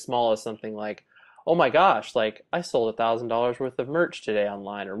can be as small as something like, oh my gosh, like I sold $1,000 worth of merch today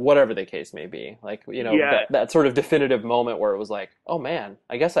online, or whatever the case may be. Like, that sort of definitive moment where it was like, oh man,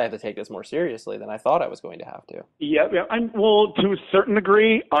 I guess I have to take this more seriously than I thought I was going to have to. Yeah. Well, to a certain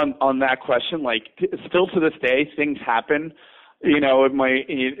degree on that question, like still to this day, things happen. It might,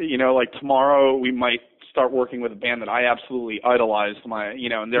 like tomorrow we might start working with a band that I absolutely idolized,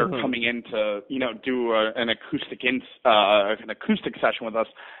 and they're coming in to, do an acoustic session with us,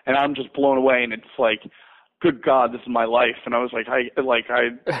 and I'm just blown away, and it's like, good God, this is my life. And I was like, I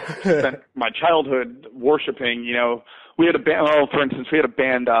spent my childhood worshiping, we had a band, for instance, we had a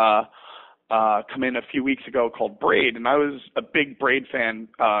band, come in a few weeks ago called Braid, and I was a big Braid fan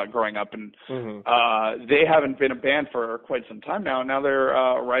growing up, and they haven't been a band for quite some time now. Now they're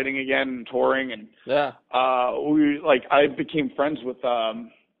writing again and touring, and I became friends with Bob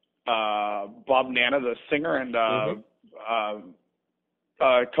Nana, the singer, and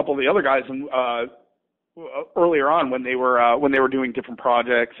a couple of the other guys, and earlier on when they were doing different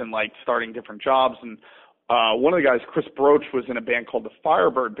projects and like starting different jobs, and one of the guys, Chris Broach, was in a band called the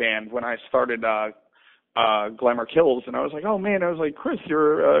Firebird Band when I started Glamour Kills, and I was like, oh man, I was like, Chris,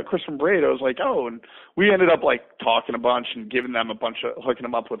 you're Chris from Braid. I was like, oh, and we ended up like talking a bunch and hooking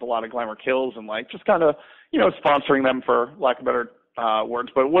them up with a lot of Glamour Kills, and like just kind of sponsoring them, for lack of better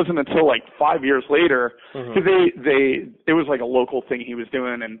words. But it wasn't until like 5 years later, because it was like a local thing he was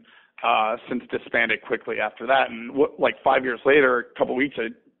doing, and since disbanded quickly after that, and like 5 years later, a couple of weeks, I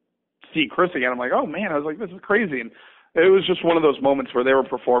see Chris again. I'm like, oh man, I was like, this is crazy. And it was just one of those moments where they were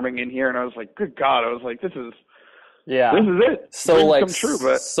performing in here, and I was like, good God, I was like, this is it. So like, come true,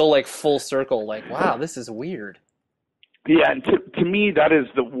 but so like full circle, like, wow, this is weird. Yeah, and to me, that is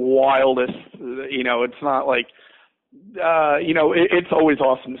the wildest. It's not like, it's always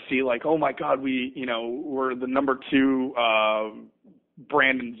awesome to see like, oh my God, we're the number 2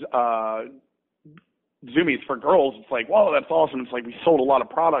 brand in Zoomies for girls. It's like, whoa, that's awesome. It's like we sold a lot of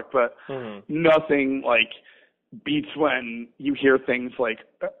product, but nothing like beats when you hear things like,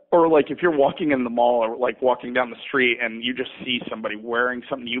 or like if you're walking in the mall or like walking down the street and you just see somebody wearing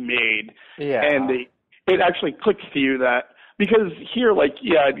something you made, and it actually clicks to you that, because here, like,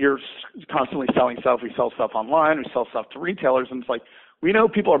 you're constantly selling stuff. We sell stuff online. We sell stuff to retailers, and it's like, we know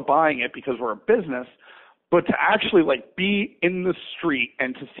people are buying it because we're a business, but to actually like be in the street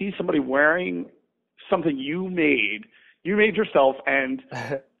and to see somebody wearing something you made yourself, and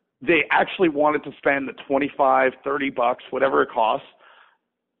they actually wanted to spend the $25-$30, whatever it costs,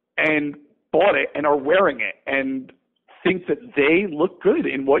 and bought it and are wearing it and think that they look good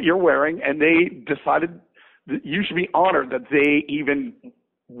in what you're wearing, and they decided that you should be honored that they even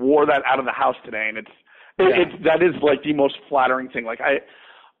wore that out of the house today. And that is like the most flattering thing. Like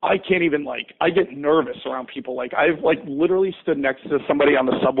I can't even, like, I get nervous around people. Like, I've, like, literally stood next to somebody on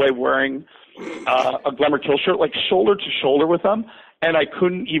the subway wearing a Glamour Kill shirt, like, shoulder to shoulder with them, and I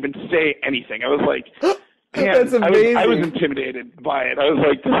couldn't even say anything. I was like, man, that's amazing. I was intimidated by it. I was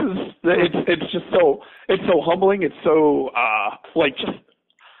like, it's just so, it's so humbling. It's so, like, just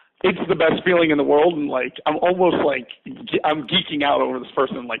it's the best feeling in the world, and like I'm almost like I'm geeking out over this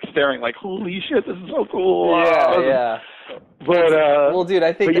person, like staring, like holy shit, this is so cool. Yeah. But well, dude,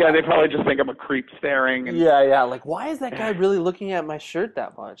 I think. But yeah, they probably just think I'm a creep staring. And, yeah. Like, why is that guy really looking at my shirt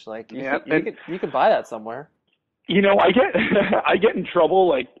that much? Like, you could buy that somewhere. You know, I get in trouble.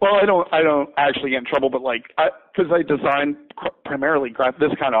 Like, well, I don't actually get in trouble, but like, because I design primarily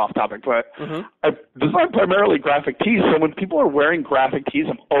this is kind of off topic, but I design primarily graphic tees. So when people are wearing graphic tees,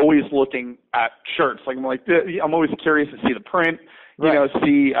 I'm always looking at shirts. Like, I'm always curious to see the print, you know,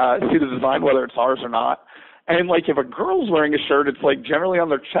 see the design, whether it's ours or not. And like, if a girl's wearing a shirt, it's like generally on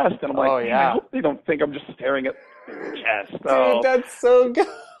their chest, and I'm like, man, I hope they don't think I'm just staring at their chest. Dude, that's so good.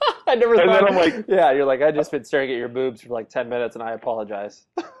 I never thought. And then I'm like, yeah, you're like, I just been staring at your boobs for like 10 minutes, and I apologize.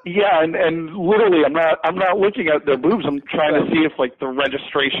 Yeah, and literally, I'm not looking at their boobs. I'm trying to see if like the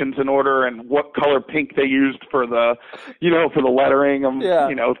registration's in order and what color pink they used for the, for the lettering. I'm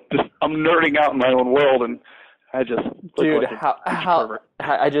nerding out in my own world, and I just dude,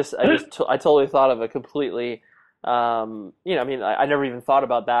 I totally thought of a completely. I never even thought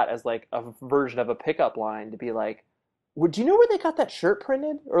about that as like a version of a pickup line to be like, do you know where they got that shirt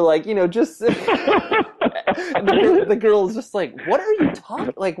printed? Or like, just the girl is just like, what are you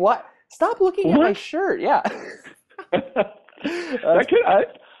talking? Like, what? Stop looking at my shirt. Yeah.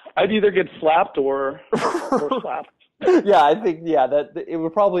 I'd either get slapped or slapped. Yeah, I think that it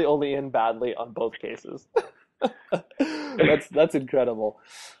would probably only end badly on both cases. That's incredible.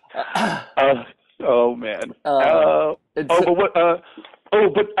 Oh man. But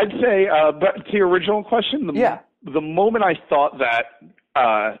I'd say, but to your original question, the moment I thought that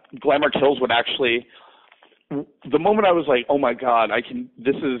Glamour Kills would actually, the moment I was like, oh my God,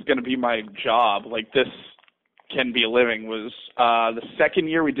 this is going to be my job, like this can be a living, was the second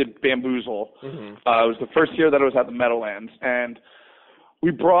year we did Bamboozle. It was the first year that I was at the Meadowlands, and we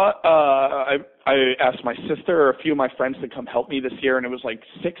brought, I asked my sister or a few of my friends to come help me this year, and it was like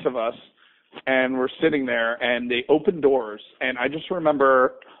 6 of us, and we're sitting there, and they opened doors, and I just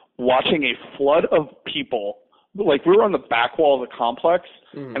remember watching a flood of people. Like, we were on the back wall of the complex,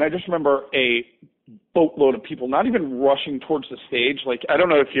 and I just remember a boatload of people not even rushing towards the stage. Like, I don't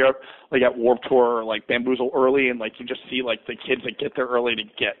know if you're like at Warped Tour or like Bamboozle early, and like you just see like the kids that get there early to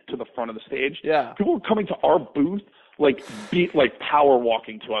get to the front of the stage. Yeah. People were coming to our booth, like power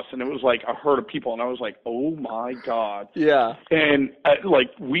walking to us, and it was like a herd of people, and I was like, oh my God. Yeah. And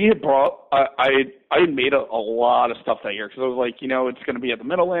we had brought, I had made a lot of stuff that year, because I was like, it's going to be at the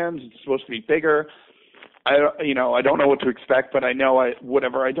Meadowlands, it's supposed to be bigger. I don't know what to expect, but I know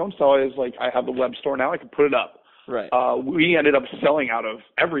whatever I don't sell is like, I have the web store now, I can put it up. Right. We ended up selling out of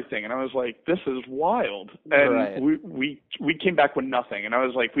everything, and I was like, this is wild. And we came back with nothing, and I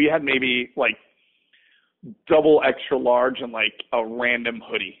was like, we had maybe like double extra large and like a random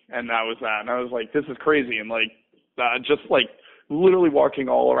hoodie, and that was that. And I was like, this is crazy. And like, just like literally walking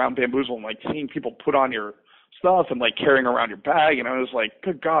all around Bamboozle and like seeing people put on your stuff and like carrying around your bag, and I was like,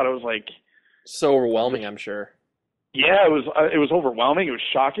 good God, I was like, so overwhelming, I'm sure. Yeah, it was overwhelming. It was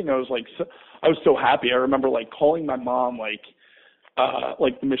shocking. I was like, I was so happy. I remember like calling my mom, like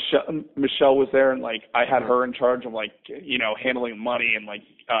Michelle was there, and like I had her in charge of like, handling money and like,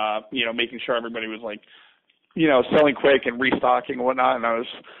 making sure everybody was like, selling quick and restocking and whatnot. And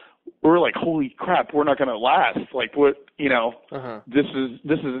we were like, holy crap, we're not going to last. Like, what, this is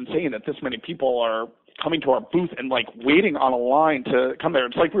insane that this many people are coming to our booth and like waiting on a line to come there.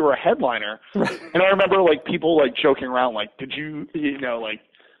 It's like we were a headliner. And I remember like people like joking around, like, did you,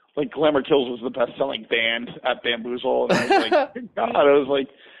 like Glamour Kills was the best selling band at Bamboozle. And I was like, good God, I was like,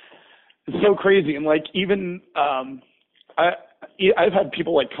 it's so crazy. And like, even, I've had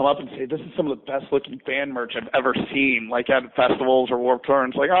people like come up and say, this is some of the best looking band merch I've ever seen, like at festivals or Warped Tour.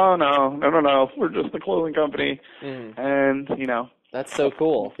 And it's like, oh no, we're just the clothing company. And, that's so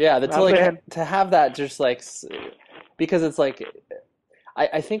cool. Yeah, to have that just like, because it's like,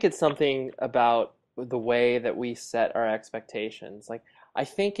 I think it's something about the way that we set our expectations. Like, I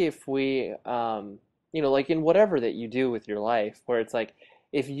think if we, like in whatever that you do with your life, where it's like,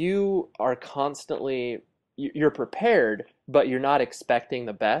 if you are constantly, you're prepared, but you're not expecting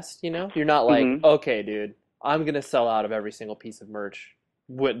the best, you're not like, okay, dude, I'm going to sell out of every single piece of merch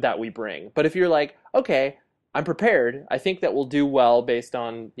that we bring. But if you're like, okay, I'm prepared. I think that we'll do well based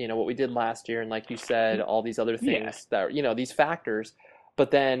on, what we did last year. And like you said, all these other things that, these factors, but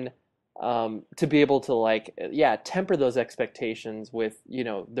then to be able to like, temper those expectations with,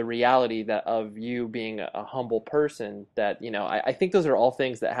 the reality that of you being a humble person that, I think those are all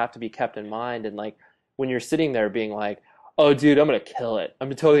things that have to be kept in mind. And like, when you're sitting there being like, oh dude, I'm going to kill it. I'm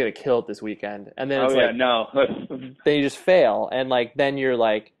totally going to kill it this weekend. And then it's then you just fail. And like, then you're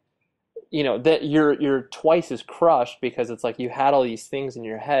like, you know, that you're twice as crushed because it's like you had all these things in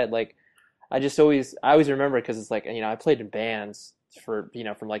your head. Like I always remember because it's like, you know, I played in bands for, you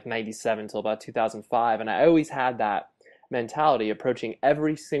know, from like 97 till about 2005. And I always had that mentality approaching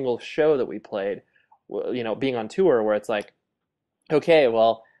every single show that we played, you know, being on tour where it's like, okay,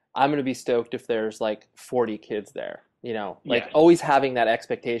 well, I'm going to be stoked if there's like 40 kids there, you know, like always having that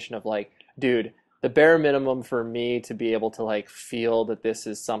expectation of like, dude, the bare minimum for me to be able to like feel that this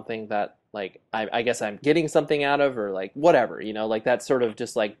is something that like I guess I'm getting something out of, or like whatever, you know, like that sort of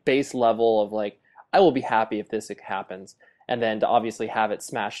just like base level of like, I will be happy if this happens. And then to obviously have it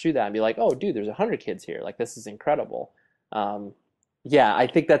smash through that and be like, oh, dude, there's 100 kids here. Like, this is incredible. Yeah, I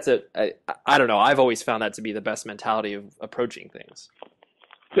think that's I don't know. I've always found that to be the best mentality of approaching things.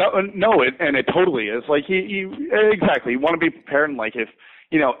 Yeah, no, it totally is. Like, you exactly. You want to be prepared, and like if,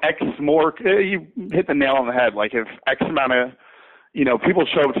 you know, X more, you hit the nail on the head. Like if X amount of, you know, people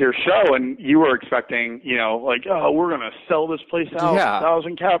show up to your show and you were expecting, you know, like, oh, we're going to sell this place out,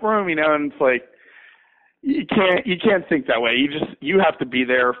 1,000 cap room, you know, and it's like, you can't think that way. You have to be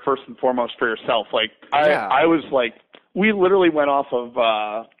there first and foremost for yourself. Like I was like, we literally went off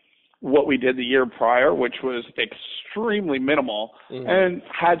of, what we did the year prior, which was extremely minimal, and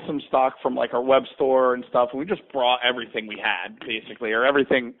had some stock from like our web store and stuff. And we just brought everything we had basically, or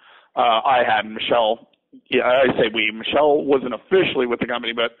everything, I had. And Michelle, yeah, I say we. Michelle wasn't officially with the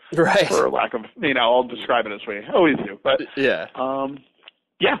company, but for lack of, you know, I'll describe it as we always do. But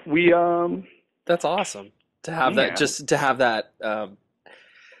we. That's awesome to have that. Just to have that.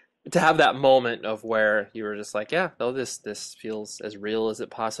 To have that moment of where you were just like, yeah, no, this feels as real as it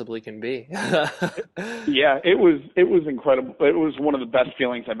possibly can be. Yeah, it was incredible. It was one of the best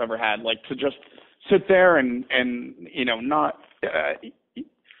feelings I've ever had. Like to just sit there and you know, not.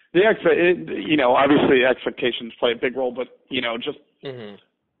 You know, obviously expectations play a big role, but, you know, just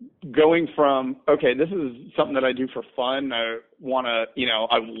going from, okay, this is something that I do for fun. I want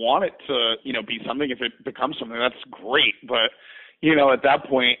it to, you know, be something. If it becomes something, that's great. But, you know, at that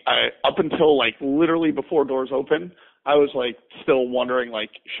point, up until like literally before doors open, I was like still wondering, like,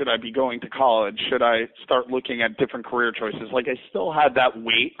 should I be going to college? Should I start looking at different career choices? Like I still had that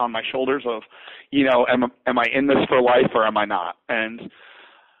weight on my shoulders of, you know, am I in this for life or am I not? And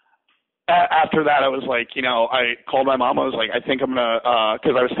after that, I was like, you know, I called my mom. I was like, I think I'm going to,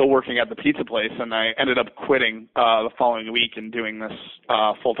 because I was still working at the pizza place, and I ended up quitting the following week and doing this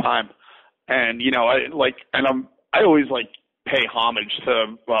full time. And, you know, I always like pay homage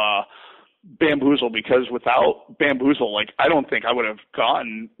to Bamboozle, because without Bamboozle, like, I don't think I would have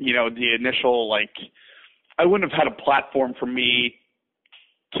gotten, you know, the initial, like, I wouldn't have had a platform for me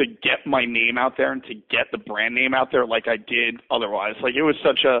to get my name out there and to get the brand name out there like I did otherwise. Like, it was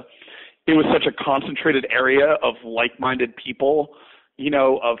such a concentrated area of like-minded people, you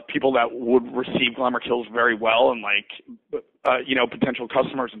know, of people that would receive Glamour Kills very well, and like, you know, potential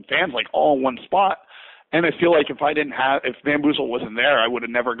customers and fans, like, all in one spot. And I feel like if Bamboozle wasn't there, I would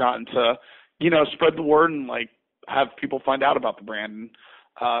have never gotten to, you know, spread the word and like have people find out about the brand.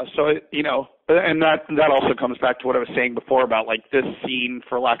 You know, and that also comes back to what I was saying before about like this scene,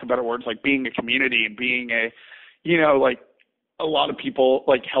 for lack of better words, like being a community and being a, you know, like a lot of people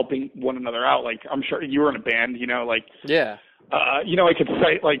like helping one another out. Like, I'm sure you were in a band, you know, like, you know, I could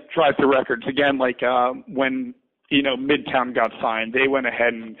cite like Drive Thru Records again, like, when, you know, Midtown got signed, they went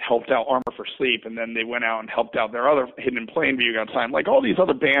ahead and helped out Armor for Sleep, and then they went out and helped out their other Hidden in Plainview got signed. Like, all these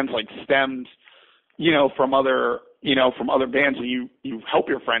other bands like stemmed, you know, from other bands, and you help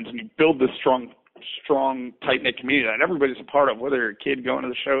your friends and you build this strong, tight-knit community that everybody's a part of, whether you're a kid going to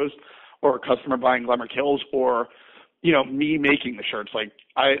the shows or a customer buying Glamour Kills, or, you know, me making the shirts. Like,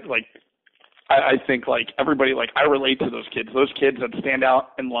 I think like everybody, like, I relate to those kids that stand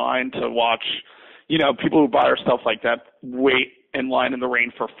out in line to watch, you know, people who buy our stuff like that wait in line in the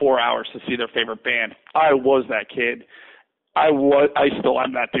rain for 4 hours to see their favorite band. I was that kid. I still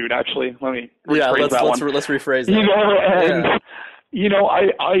am that dude, actually. Let me rephrase that one. Let's rephrase that. You know, and, you know,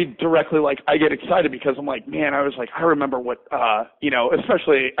 I directly, like, I get excited because I'm like, man, I was like, I remember what, you know,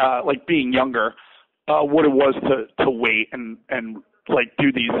 especially, like, being younger, what it was to wait and, like,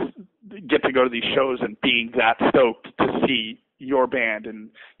 get to go to these shows and being that stoked to see your band and,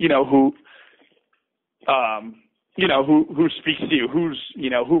 you know, who speaks to you,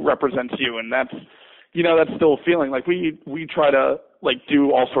 who represents you. And that's, you know, that's still a feeling. Like, we try to, like,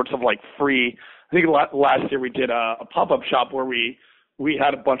 do all sorts of, like, free, I think last year we did a pop-up shop where we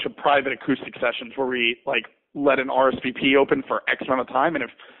had a bunch of private acoustic sessions where we, like, let an RSVP open for X amount of time. And if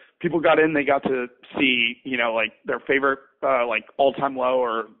people got in, they got to see, you know, like, their favorite, like, All Time Low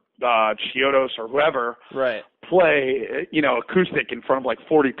or Chiodos or whoever, right, play, acoustic in front of like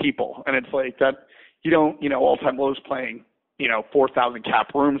 40 people. And it's like that, All Time Low's playing, 4,000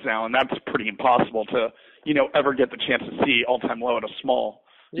 cap rooms now, and that's pretty impossible to, ever get the chance to see All Time Low at a small,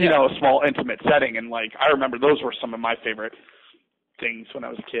 a small intimate setting. And like, I remember those were some of my favorite things when I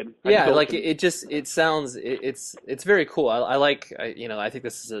was a kid. It's very cool. I think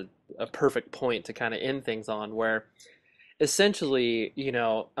this is a perfect point to kind of end things on, where essentially,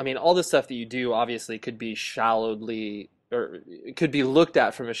 all the stuff that you do obviously could be it could be looked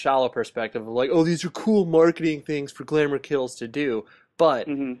at from a shallow perspective of like, oh, these are cool marketing things for Glamour Kills to do. But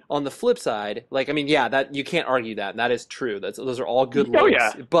on the flip side, that you can't argue that, and that is true. Those are all good looks.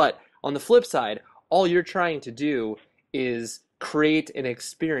 Yeah. But on the flip side, all you're trying to do is create an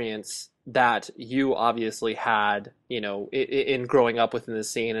experience that you obviously had, in growing up within the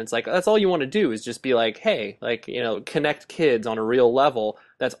scene. And it's like, that's all you want to do, is just be like, hey, connect kids on a real level.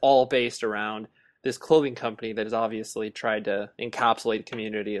 That's all based around this clothing company that has obviously tried to encapsulate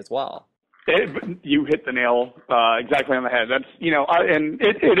community as well. You hit the nail exactly on the head. That's, and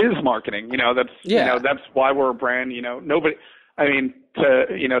it is marketing, that's why we're a brand, nobody,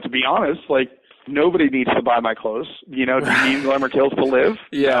 to be honest, like, nobody needs to buy my clothes. Do you need Glamour Kills to live?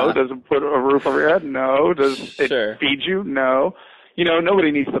 Yeah. No. Does it put a roof over your head? No. Does it feed you? No. Nobody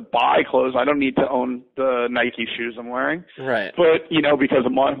needs to buy clothes. I don't need to own the Nike shoes I'm wearing. Right. But, because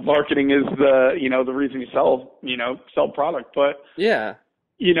of marketing is the reason you sell product. But, yeah,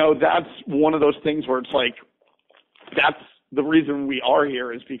 that's one of those things where it's like, that's the reason we are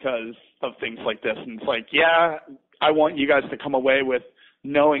here, is because of things like this. And it's like, yeah, I want you guys to come away with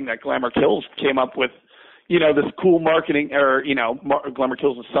knowing that Glamour Kills came up with, this cool marketing, or, Glamour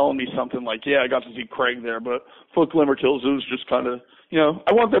Kills was selling me something like, yeah, I got to see Craig there, but fuck Glamour Kills, it was just kind of,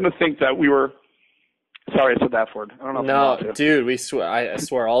 I want them to think that we were, sorry, I said that word. I don't know if no, I'm allowed to. dude, I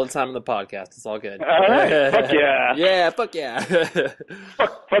swear all the time on the podcast. It's all good. All right. Fuck yeah. Yeah, fuck yeah.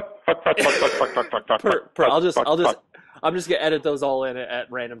 I'm just gonna edit those all in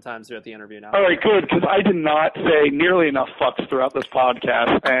at random times throughout the interview now. All right, good, because I did not say nearly enough fucks throughout this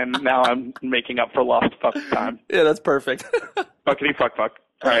podcast, and now I'm making up for lost fuck time. Yeah, that's perfect. Fuckity fuck. All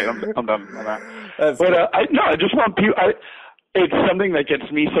right, I'm done on that. But I just want people. It's something that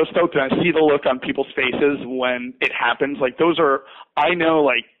gets me so stoked, and I see the look on people's faces when it happens. Like, I know,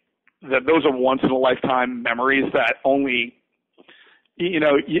 like, that those are once in a lifetime memories that only.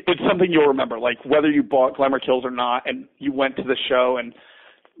 It's something you'll remember, like whether you bought Glamour Kills or not, and you went to the show, and,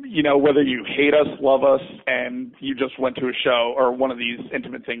 whether you hate us, love us, and you just went to a show or one of these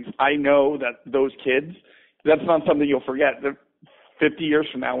intimate things. I know that those kids, that's not something you'll forget. They're 50 years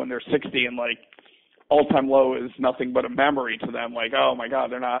from now when they're 60 and, like, All Time Low is nothing but a memory to them. Like, oh, my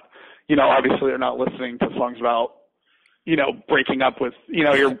God, they're not, obviously they're not listening to songs about, breaking up with, as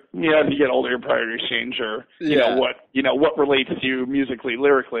you get older, your priorities change, or, what relates to you musically,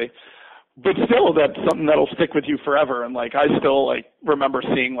 lyrically. But still, that's something that'll stick with you forever. And, like, I still, like, remember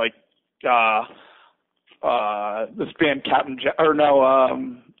seeing, like, this band,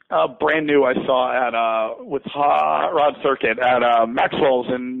 Brand New, I saw at, with Rod Circuit at, Maxwell's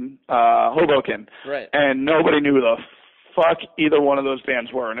in, Hoboken. Right. And nobody knew who the fuck either one of those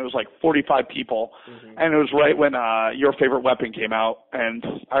bands were, and it was like 45 people, and it was right when Your Favorite Weapon came out, and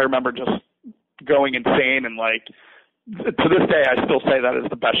I remember just going insane, and, like, to this day I still say that is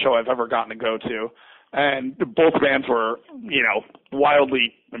the best show I've ever gotten to go to, and both bands were,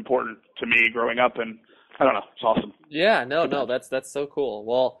 wildly important to me growing up, and I don't know, it's awesome. Yeah, no, that's so cool.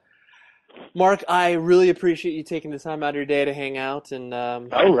 Well, Mark, I really appreciate you taking the time out of your day to hang out, and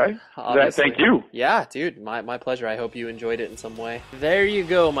right. Thank you. Yeah, dude, my pleasure. I hope you enjoyed it in some way. There you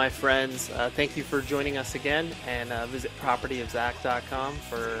go, my friends. Thank you for joining us again, and visit propertyofzach.com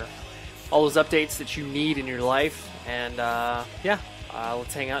for all those updates that you need in your life. And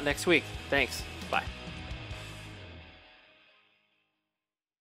let's hang out next week. Thanks. Bye.